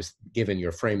reading, I was given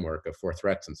your framework of 4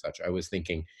 threats and such. I was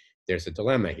thinking there's a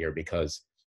dilemma here because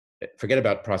forget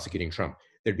about prosecuting Trump.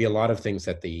 There'd be a lot of things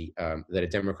that that a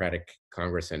Democratic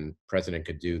Congress and president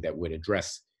could do that would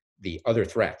address the other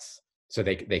threats. So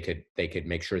they could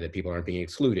make sure that people aren't being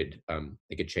excluded.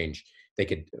 They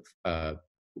could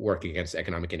work against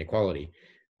economic inequality.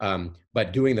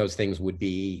 But doing those things would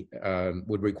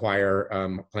require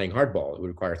playing hardball. It would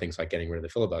require things like getting rid of the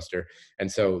filibuster.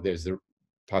 And so there's the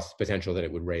potential that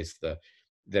it would raise that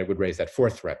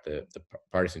 4th threat, the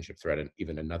partisanship threat, and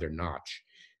even another notch.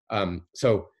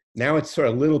 So now it's sort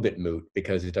of a little bit moot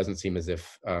because it doesn't seem as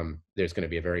if there's going to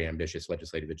be a very ambitious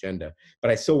legislative agenda.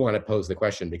 But I still want to pose the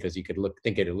question because you could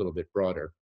think it a little bit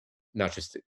broader, not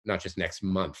just next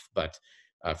month, but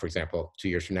for example, 2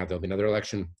 years from now, there'll be another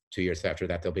election. 2 years after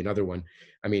that, there'll be another one.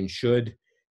 I mean, should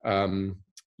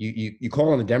you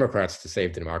call on the Democrats to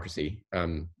save the democracy?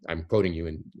 I'm quoting you,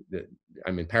 and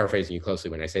I'm paraphrasing you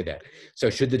closely when I say that. So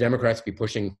should the Democrats be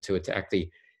pushing to attack the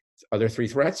other 3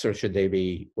 threats, or should they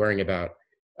be worrying about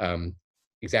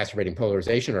exacerbating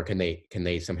polarization, or can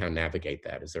they somehow navigate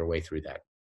that? Is there a way through that?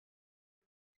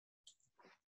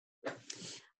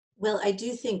 Well, I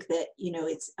do think that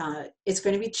it's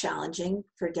going to be challenging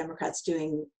for Democrats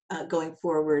going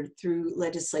forward through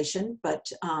legislation, but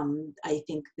I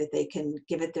think that they can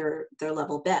give it their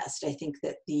level best. I think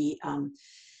that the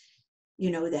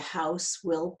House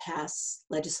will pass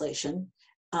legislation,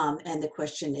 and the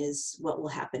question is what will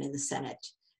happen in the Senate.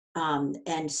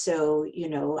 And so,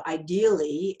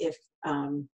 ideally,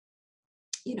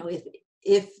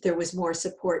 if there was more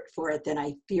support for it than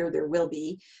I fear there will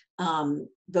be,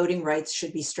 voting rights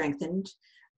should be strengthened.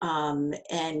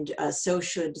 And so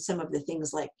should some of the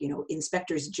things like,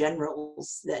 inspectors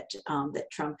generals that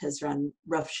Trump has run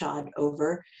roughshod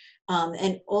over,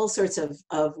 and all sorts of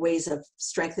ways of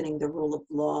strengthening the rule of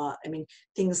law. I mean,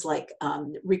 things like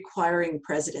requiring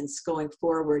presidents going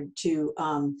forward to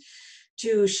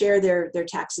share their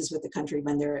taxes with the country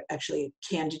when they're actually a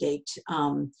candidate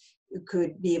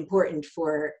could be important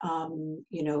for,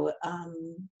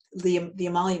 the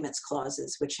emoluments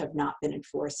clauses, which have not been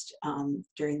enforced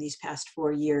during these past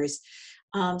 4 years.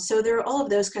 So there are all of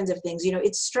those kinds of things.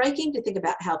 It's striking to think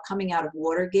about how coming out of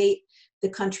Watergate, the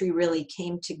country really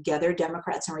came together.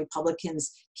 Democrats and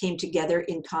Republicans came together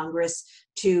in Congress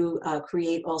to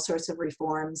create all sorts of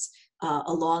reforms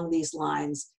along these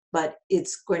lines, but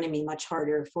it's going to be much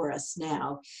harder for us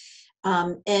now.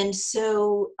 And then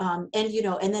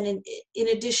in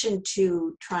addition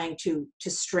to trying to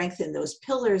strengthen those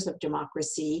pillars of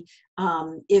democracy,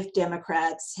 if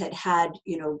Democrats had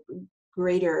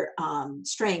greater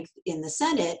strength in the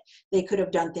Senate, they could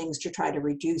have done things to try to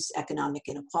reduce economic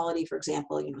inequality, for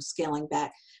example, scaling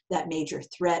back that major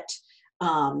threat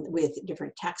with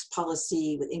different tax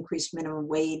policy, with increased minimum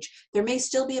wage. There may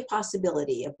still be a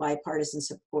possibility of bipartisan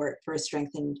support for a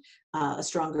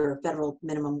stronger federal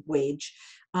minimum wage,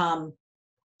 and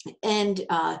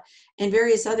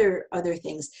various other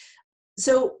things.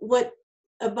 So what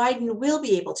Biden will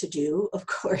be able to do, of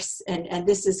course, and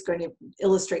this is going to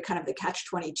illustrate kind of the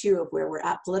catch-22 of where we're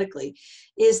at politically,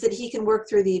 is that he can work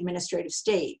through the administrative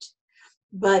state.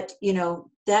 But,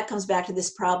 that comes back to this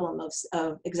problem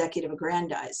of executive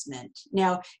aggrandizement.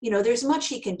 Now, there's much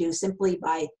he can do simply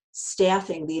by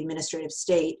staffing the administrative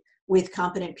state with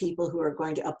competent people who are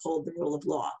going to uphold the rule of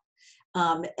law.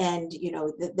 And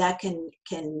that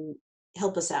can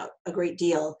help us out a great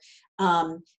deal.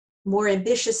 More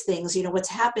ambitious things, what's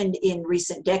happened in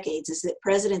recent decades is that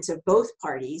presidents of both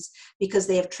parties, because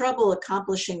they have trouble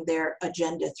accomplishing their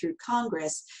agenda through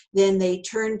Congress, then they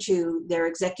turn to their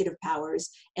executive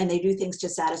powers and they do things to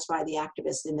satisfy the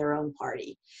activists in their own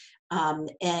party.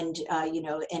 And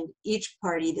each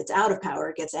party that's out of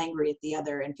power gets angry at the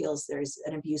other and feels there's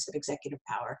an abuse of executive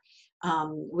power,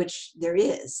 which there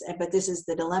is. But this is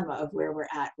the dilemma of where we're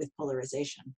at with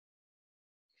polarization.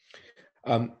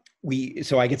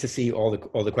 So I get to see all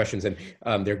the questions, and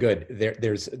they're good.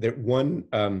 There's one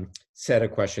set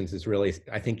of questions is really,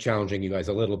 I think, challenging you guys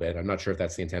a little bit. I'm not sure if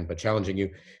that's the intent, but challenging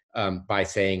you by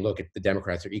saying, look, the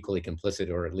Democrats are equally complicit,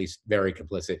 or at least very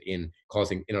complicit, in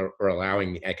causing or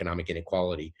allowing economic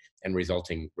inequality and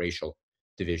resulting racial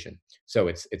division. So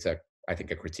it's I think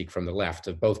a critique from the left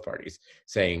of both parties,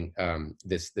 saying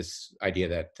this idea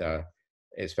that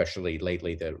especially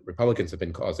lately, the Republicans have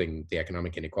been causing the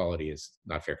economic inequality is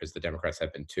not fair because the Democrats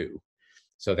have been too.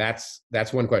 So that's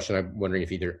one question. I'm wondering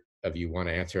if either of you want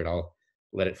to answer it. I'll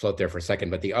let it float there for a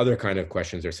second. But the other kind of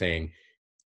questions are saying,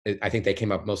 I think they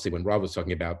came up mostly when Rob was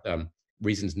talking about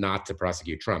reasons not to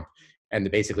prosecute Trump.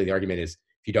 And basically the argument is,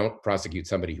 if you don't prosecute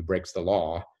somebody who breaks the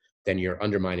law, then you're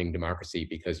undermining democracy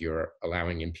because you're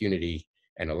allowing impunity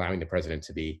and allowing the president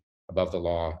to be above the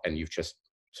law, and you've just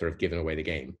sort of given away the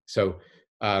game. So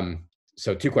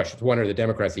two questions. One, are the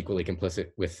Democrats equally complicit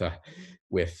with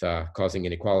causing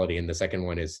inequality? And the second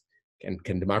one is,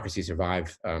 can democracy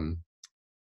survive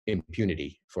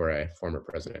impunity for a former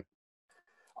president?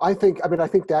 I think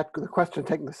that the question,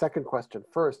 taking the second question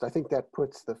first, I think that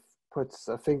puts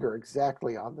a finger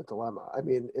exactly on the dilemma. I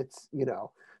mean, it's,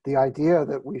 the idea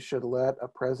that we should let a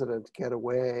president get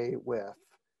away with,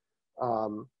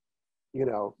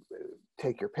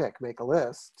 take your pick, make a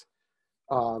list,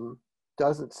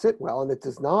 doesn't sit well, and it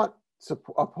does not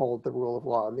uphold the rule of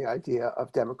law and the idea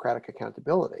of democratic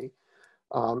accountability,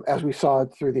 as we saw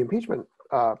through the impeachment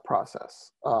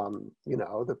process.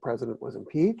 The president was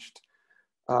impeached.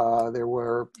 There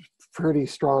were pretty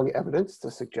strong evidence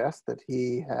to suggest that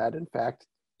he had, in fact,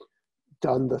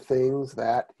 done the things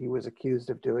that he was accused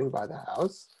of doing by the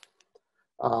House,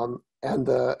 and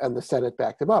the Senate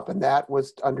backed him up, and that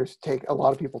was a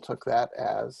lot of people took that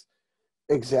as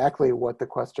exactly what the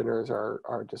questioners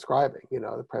are describing,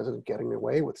 the president getting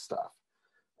away with stuff.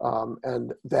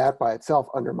 And that by itself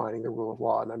undermining the rule of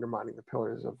law and undermining the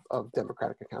pillars of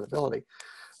democratic accountability.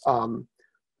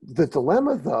 The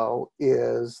dilemma, though,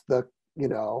 is so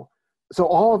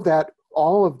all of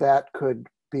that could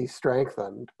be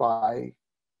strengthened by,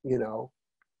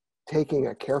 taking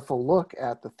a careful look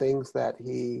at the things that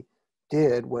he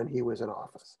did when he was in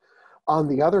office. On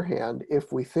the other hand,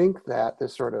 if we think that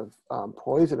this sort of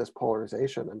poisonous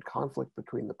polarization and conflict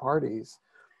between the parties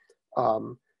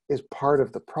is part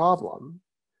of the problem,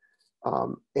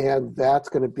 and that's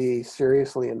going to be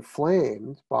seriously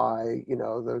inflamed by,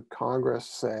 the Congress,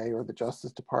 say, or the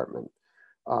Justice Department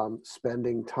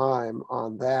spending time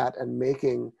on that and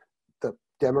making the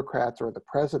Democrats or the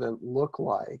president look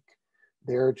like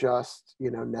they're just,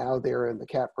 now they're in the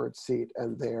catbird seat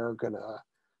and they're going to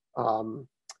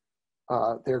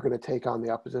take on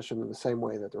the opposition in the same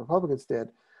way that the Republicans did,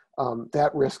 that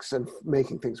risks in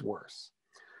making things worse.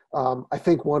 I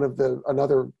think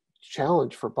another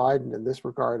challenge for Biden in this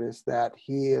regard is that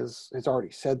he has already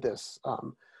said this,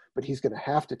 but he's going to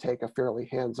have to take a fairly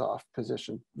hands-off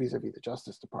position vis-a-vis the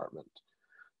Justice Department,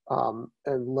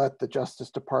 and let the Justice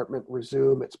Department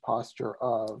resume its posture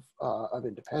of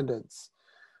independence,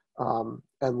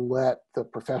 and let the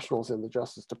professionals in the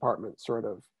Justice Department sort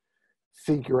of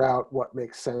figure out what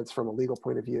makes sense from a legal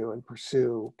point of view and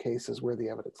pursue cases where the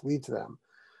evidence leads them.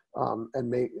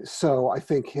 So I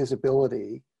think his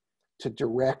ability to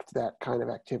direct that kind of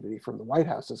activity from the White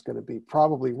House is going to be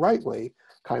probably rightly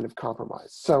kind of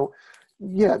compromised. So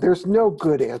yeah, there's no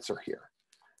good answer here.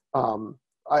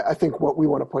 I think what we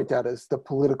want to point out is the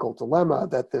political dilemma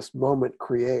that this moment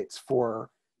creates for,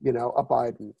 a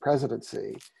Biden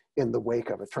presidency in the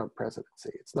wake of a Trump presidency.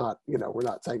 It's not, we're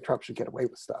not saying Trump should get away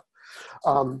with stuff.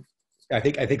 I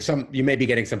think you may be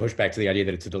getting some pushback to the idea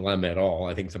that it's a dilemma at all.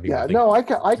 I think some people. Yeah, no, I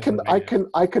can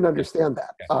understand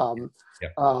that.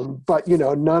 But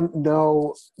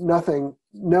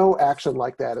no action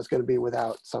like that is going to be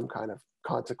without some kind of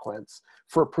consequence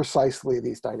for precisely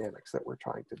these dynamics that we're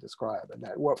trying to describe, and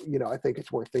that I think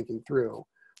it's worth thinking through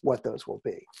what those will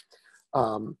be.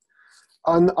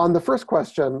 On the first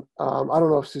question, I don't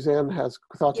know if Suzanne has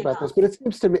thoughts about this, but it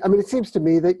seems to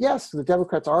me that yes, the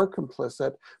Democrats are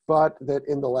complicit, but that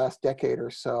in the last decade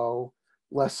or so,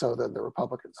 less so than the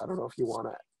Republicans. I don't know if you want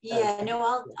to. Yeah,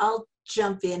 no, I'll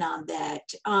jump in on that.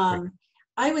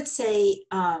 I would say,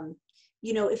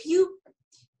 if you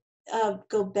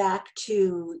go back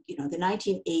to, the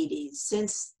 1980s,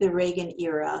 since the Reagan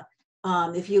era,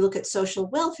 if you look at social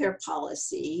welfare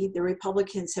policy, the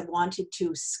Republicans have wanted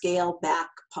to scale back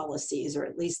policies, or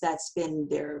at least that's been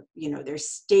their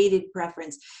stated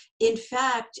preference. In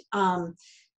fact,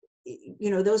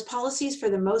 those policies for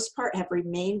the most part have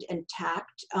remained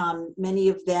intact. Many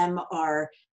of them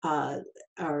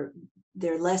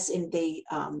they're less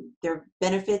their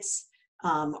benefits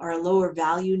are a lower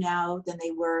value now than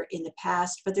they were in the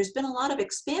past, but there's been a lot of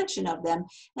expansion of them.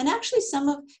 And actually some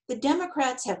of the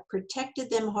Democrats have protected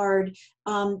them hard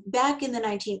back in the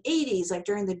 1980s, like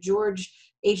during the George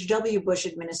H.W. Bush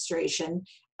administration.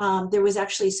 There was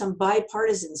actually some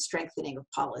bipartisan strengthening of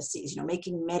policies,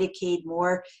 making Medicaid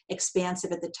more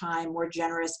expansive at the time, more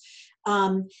generous.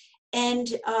 And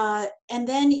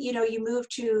then, you move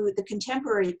to the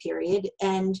contemporary period,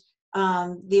 and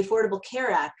the Affordable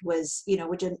Care Act was,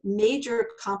 which a major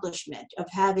accomplishment of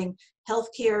having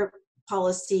healthcare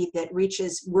policy that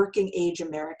reaches working age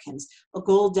Americans, a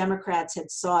goal Democrats had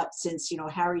sought since,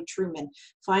 Harry Truman.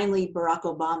 Finally, Barack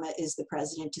Obama is the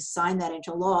president to sign that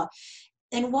into law.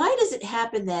 And why does it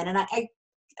happen then? And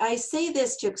I say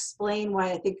this to explain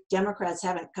why I think Democrats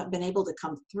haven't been able to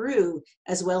come through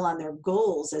as well on their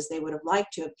goals as they would have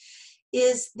liked to,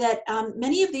 is that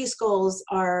many of these goals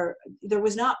there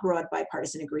was not broad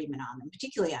bipartisan agreement on them,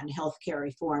 particularly on healthcare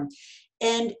reform.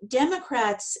 And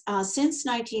Democrats, since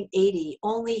 1980,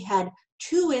 only had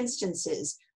 2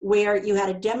 instances where you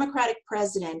had a Democratic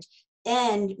president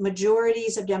and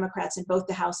majorities of Democrats in both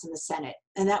the House and the Senate.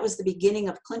 And that was the beginning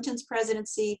of Clinton's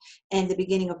presidency and the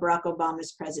beginning of Barack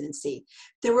Obama's presidency.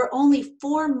 There were only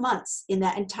 4 months in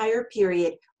that entire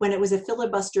period when it was a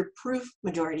filibuster-proof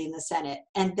majority in the Senate,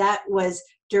 and that was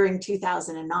during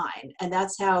 2009. And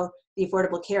that's how the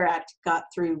Affordable Care Act got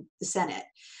through the Senate.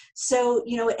 So,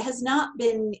 it has not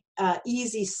been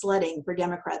easy sledding for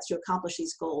Democrats to accomplish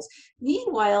these goals.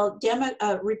 Meanwhile,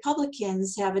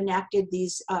 Republicans have enacted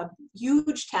these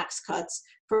huge tax cuts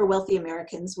for wealthy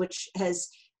Americans, which has,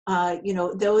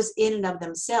 those in and of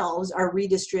themselves are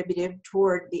redistributive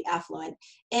toward the affluent.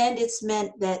 And it's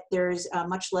meant that there's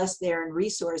much less there in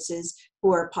resources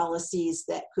for policies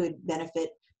that could benefit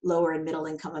lower and middle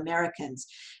income Americans.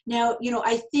 Now,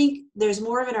 I think there's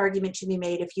more of an argument to be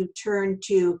made if you turn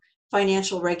to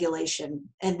financial regulation.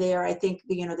 And there, I think,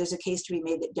 there's a case to be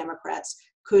made that Democrats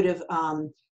could have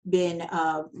been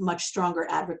much stronger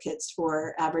advocates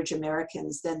for average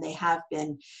Americans than they have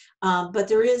been. But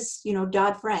there is,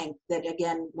 Dodd-Frank, that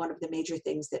again, one of the major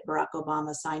things that Barack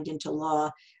Obama signed into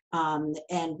law, and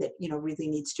that, really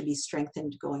needs to be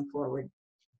strengthened going forward.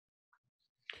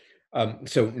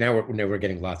 So now we're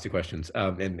getting lots of questions,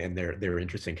 and they're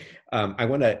interesting. I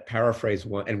want to paraphrase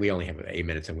one, and we only have 8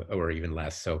 minutes or even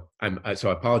less. So I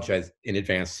apologize in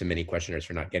advance to many questioners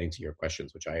for not getting to your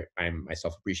questions, which I'm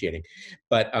myself appreciating.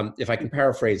 But if I can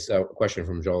paraphrase a question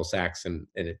from Joel Sachs, and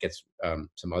it gets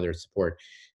some other support,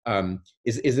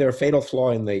 is there a fatal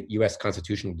flaw in the U.S.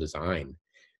 constitutional design?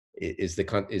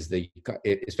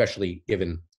 Especially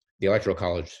given the Electoral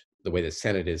College, the way the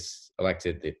Senate is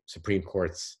elected, the Supreme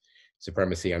Court's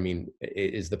supremacy? I mean,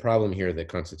 is the problem here the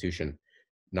Constitution,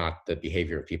 not the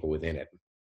behavior of people within it?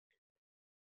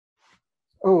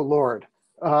 Oh, Lord.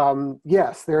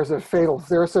 Yes, there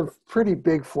are some pretty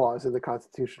big flaws in the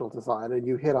constitutional design, and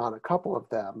you hit on a couple of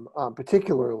them,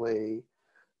 particularly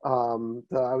I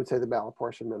would say the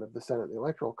malapportionment of the Senate and the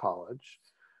Electoral College,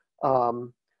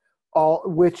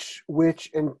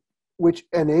 which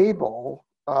enable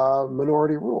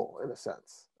minority rule in a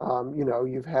sense.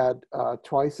 You've had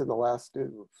twice in the last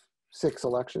 6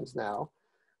 elections now,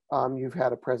 you've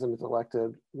had a president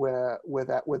elected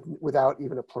without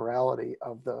even a plurality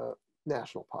of the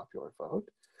national popular vote.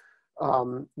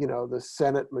 The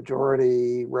Senate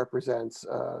majority represents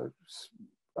a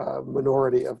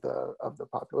minority of the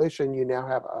population. You now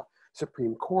have a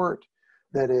Supreme Court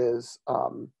that is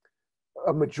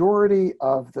a majority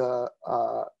of the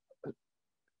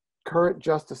current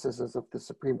justices of the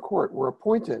Supreme Court were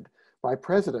appointed by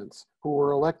presidents who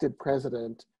were elected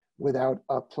president without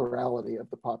a plurality of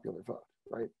the popular vote,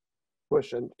 right?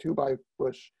 2 by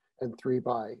Bush and 3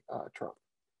 by Trump,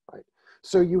 right?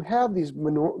 So you have these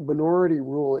minority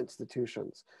rule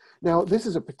institutions. Now, this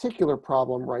is a particular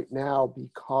problem right now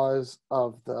because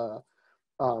of the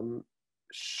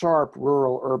sharp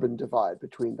rural-urban divide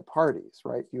between the parties,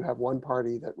 right? You have one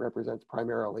party that represents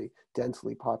primarily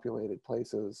densely populated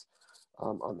places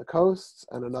on the coasts,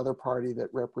 and another party that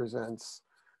represents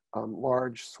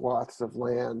large swaths of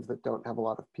land that don't have a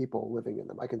lot of people living in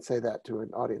them. I can say that to an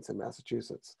audience in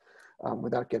Massachusetts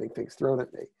without getting things thrown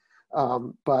at me.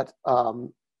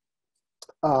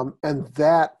 And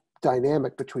that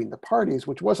dynamic between the parties,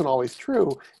 which wasn't always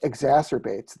true,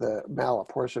 exacerbates the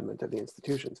malapportionment of the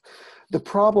institutions. The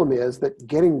problem is that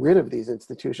getting rid of these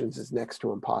institutions is next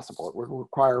to impossible. It would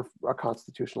require a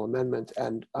constitutional amendment,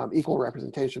 and equal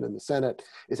representation in the Senate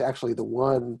is actually the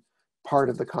one part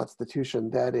of the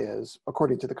Constitution that is,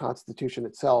 according to the Constitution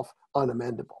itself,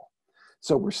 unamendable.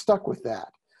 So we're stuck with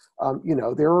that.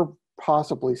 There are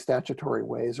possibly statutory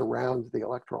ways around the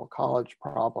Electoral College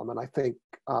problem, and I think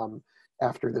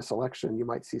after this election, you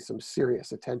might see some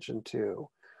serious attention to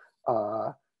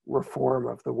reform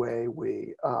of the way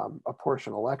we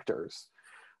apportion electors.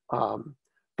 I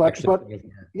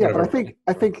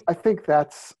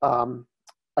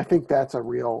think that's a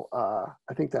real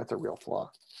flaw.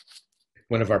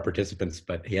 One of our participants,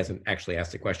 but he hasn't actually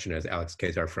asked a question, is Alex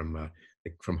Kazar from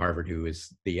Harvard, who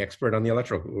is the expert on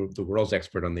the world's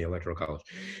expert on the Electoral College.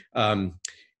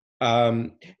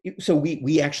 So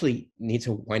we actually need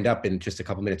to wind up in just a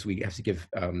couple minutes. We have to give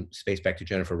space back to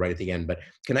Jennifer right at the end. But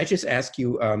can I just ask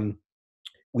you,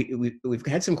 we've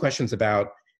had some questions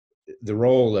about the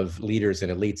role of leaders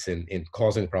and elites in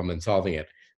causing the problem and solving it.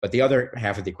 But the other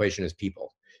half of the equation is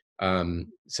people.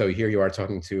 So here you are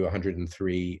talking to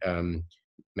 103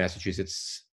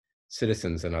 Massachusetts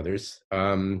citizens and others.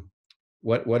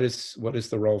 What is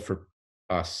the role for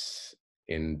us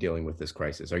in dealing with this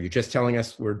crisis? Are you just telling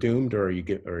us we're doomed, or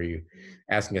are you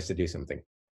asking us to do something?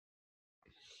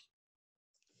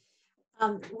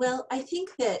 Well, I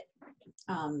think that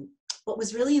what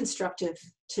was really instructive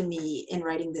to me in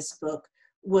writing this book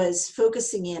was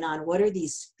focusing in on what are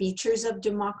these features of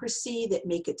democracy that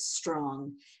make it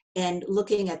strong, and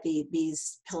looking at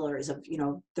these pillars of,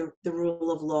 the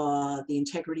rule of law, the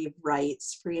integrity of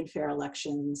rights, free and fair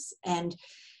elections. And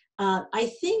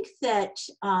I think that,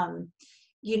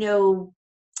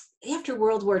 after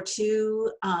World War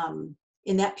II,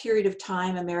 in that period of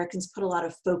time, Americans put a lot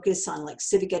of focus on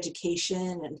civic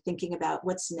education and thinking about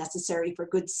what's necessary for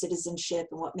good citizenship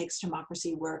and what makes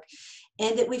democracy work.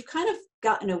 And that we've kind of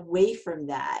gotten away from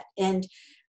that. And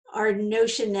our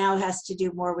notion now has to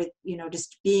do more with,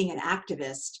 just being an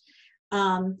activist.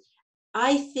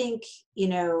 I think,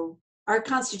 our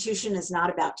Constitution is not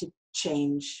about to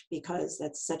change because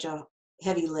that's such a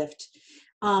heavy lift.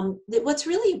 That what's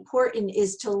really important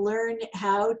is to learn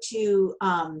how to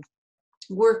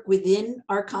work within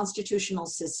our constitutional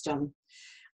system,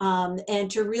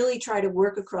 and to really try to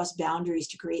work across boundaries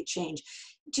to create change.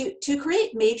 To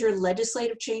create major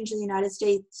legislative change in the United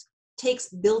States takes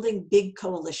building big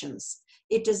coalitions.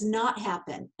 It does not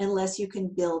happen unless you can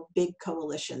build big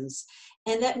coalitions.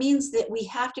 And that means that we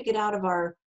have to get out of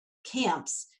our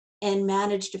camps and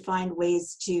manage to find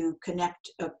ways to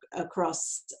connect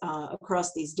across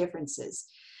these differences.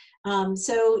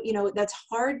 So, that's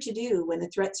hard to do when the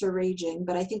threats are raging,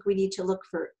 but I think we need to look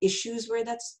for issues where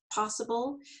that's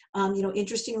possible.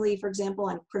 Interestingly, for example,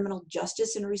 on criminal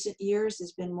justice in recent years,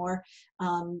 there's been more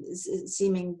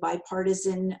seeming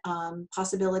bipartisan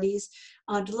possibilities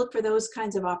to look for those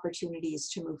kinds of opportunities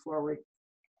to move forward.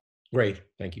 Great,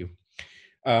 thank you.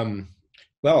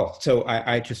 Well, so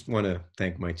I just want to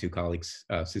thank my two colleagues,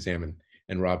 Suzanne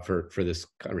and Rob, for this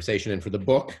conversation and for the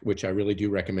book, which I really do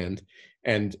recommend,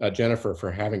 and Jennifer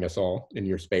for having us all in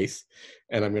your space.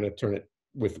 And I'm going to turn it,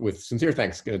 with sincere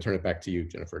thanks, going to turn it back to you,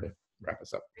 Jennifer, to wrap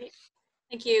us up. Great.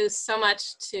 Thank you so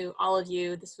much to all of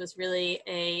you. This was really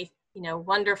a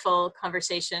wonderful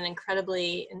conversation,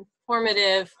 incredibly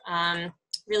informative.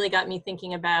 Really got me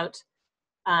thinking about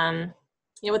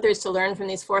what there is to learn from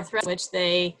these four threats, which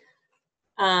they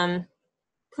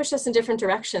push us in different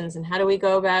directions, and how do we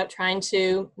go about trying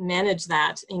to manage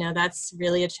that? That's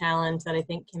really a challenge that I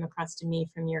think came across to me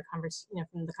from your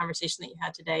from the conversation that you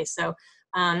had today. So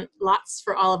lots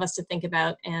for all of us to think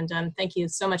about, and thank you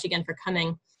so much again for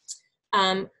coming.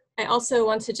 I also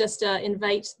want to just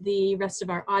invite the rest of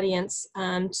our audience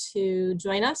to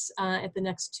join us at the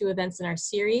next two events in our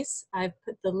series. I've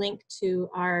put the link to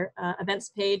our events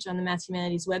page on the Mass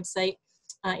Humanities website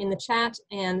in the chat,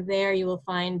 and there you will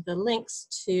find the links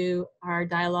to our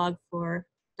Dialogue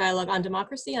on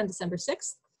Democracy on December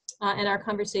 6th, and our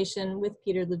conversation with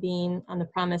Peter Levine on the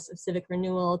promise of civic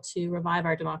renewal to revive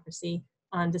our democracy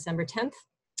on December 10th.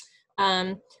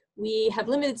 We have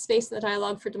limited space in the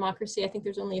Dialogue for Democracy. I think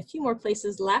there's only a few more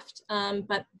places left,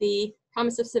 but the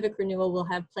promise of civic renewal will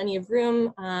have plenty of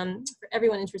room for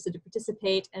everyone interested to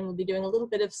participate, and we'll be doing a little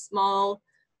bit of small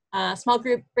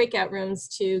group breakout rooms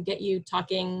to get you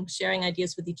talking, sharing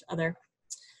ideas with each other.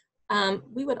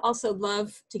 We would also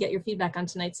love to get your feedback on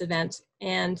tonight's event,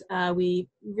 and we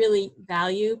really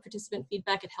value participant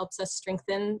feedback. It helps us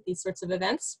strengthen these sorts of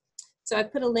events. So I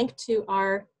put a link to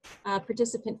our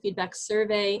participant feedback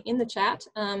survey in the chat.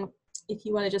 If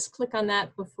you want to just click on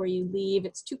that before you leave,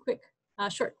 it's 2 quick,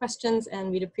 short questions,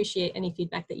 and we'd appreciate any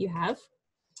feedback that you have.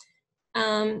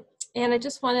 And I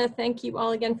just want to thank you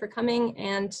all again for coming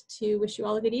and to wish you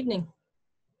all a good evening.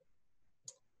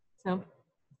 So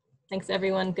thanks,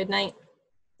 everyone. Good night.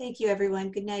 Thank you,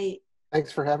 everyone. Good night.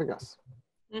 Thanks for having us.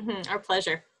 Our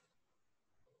pleasure.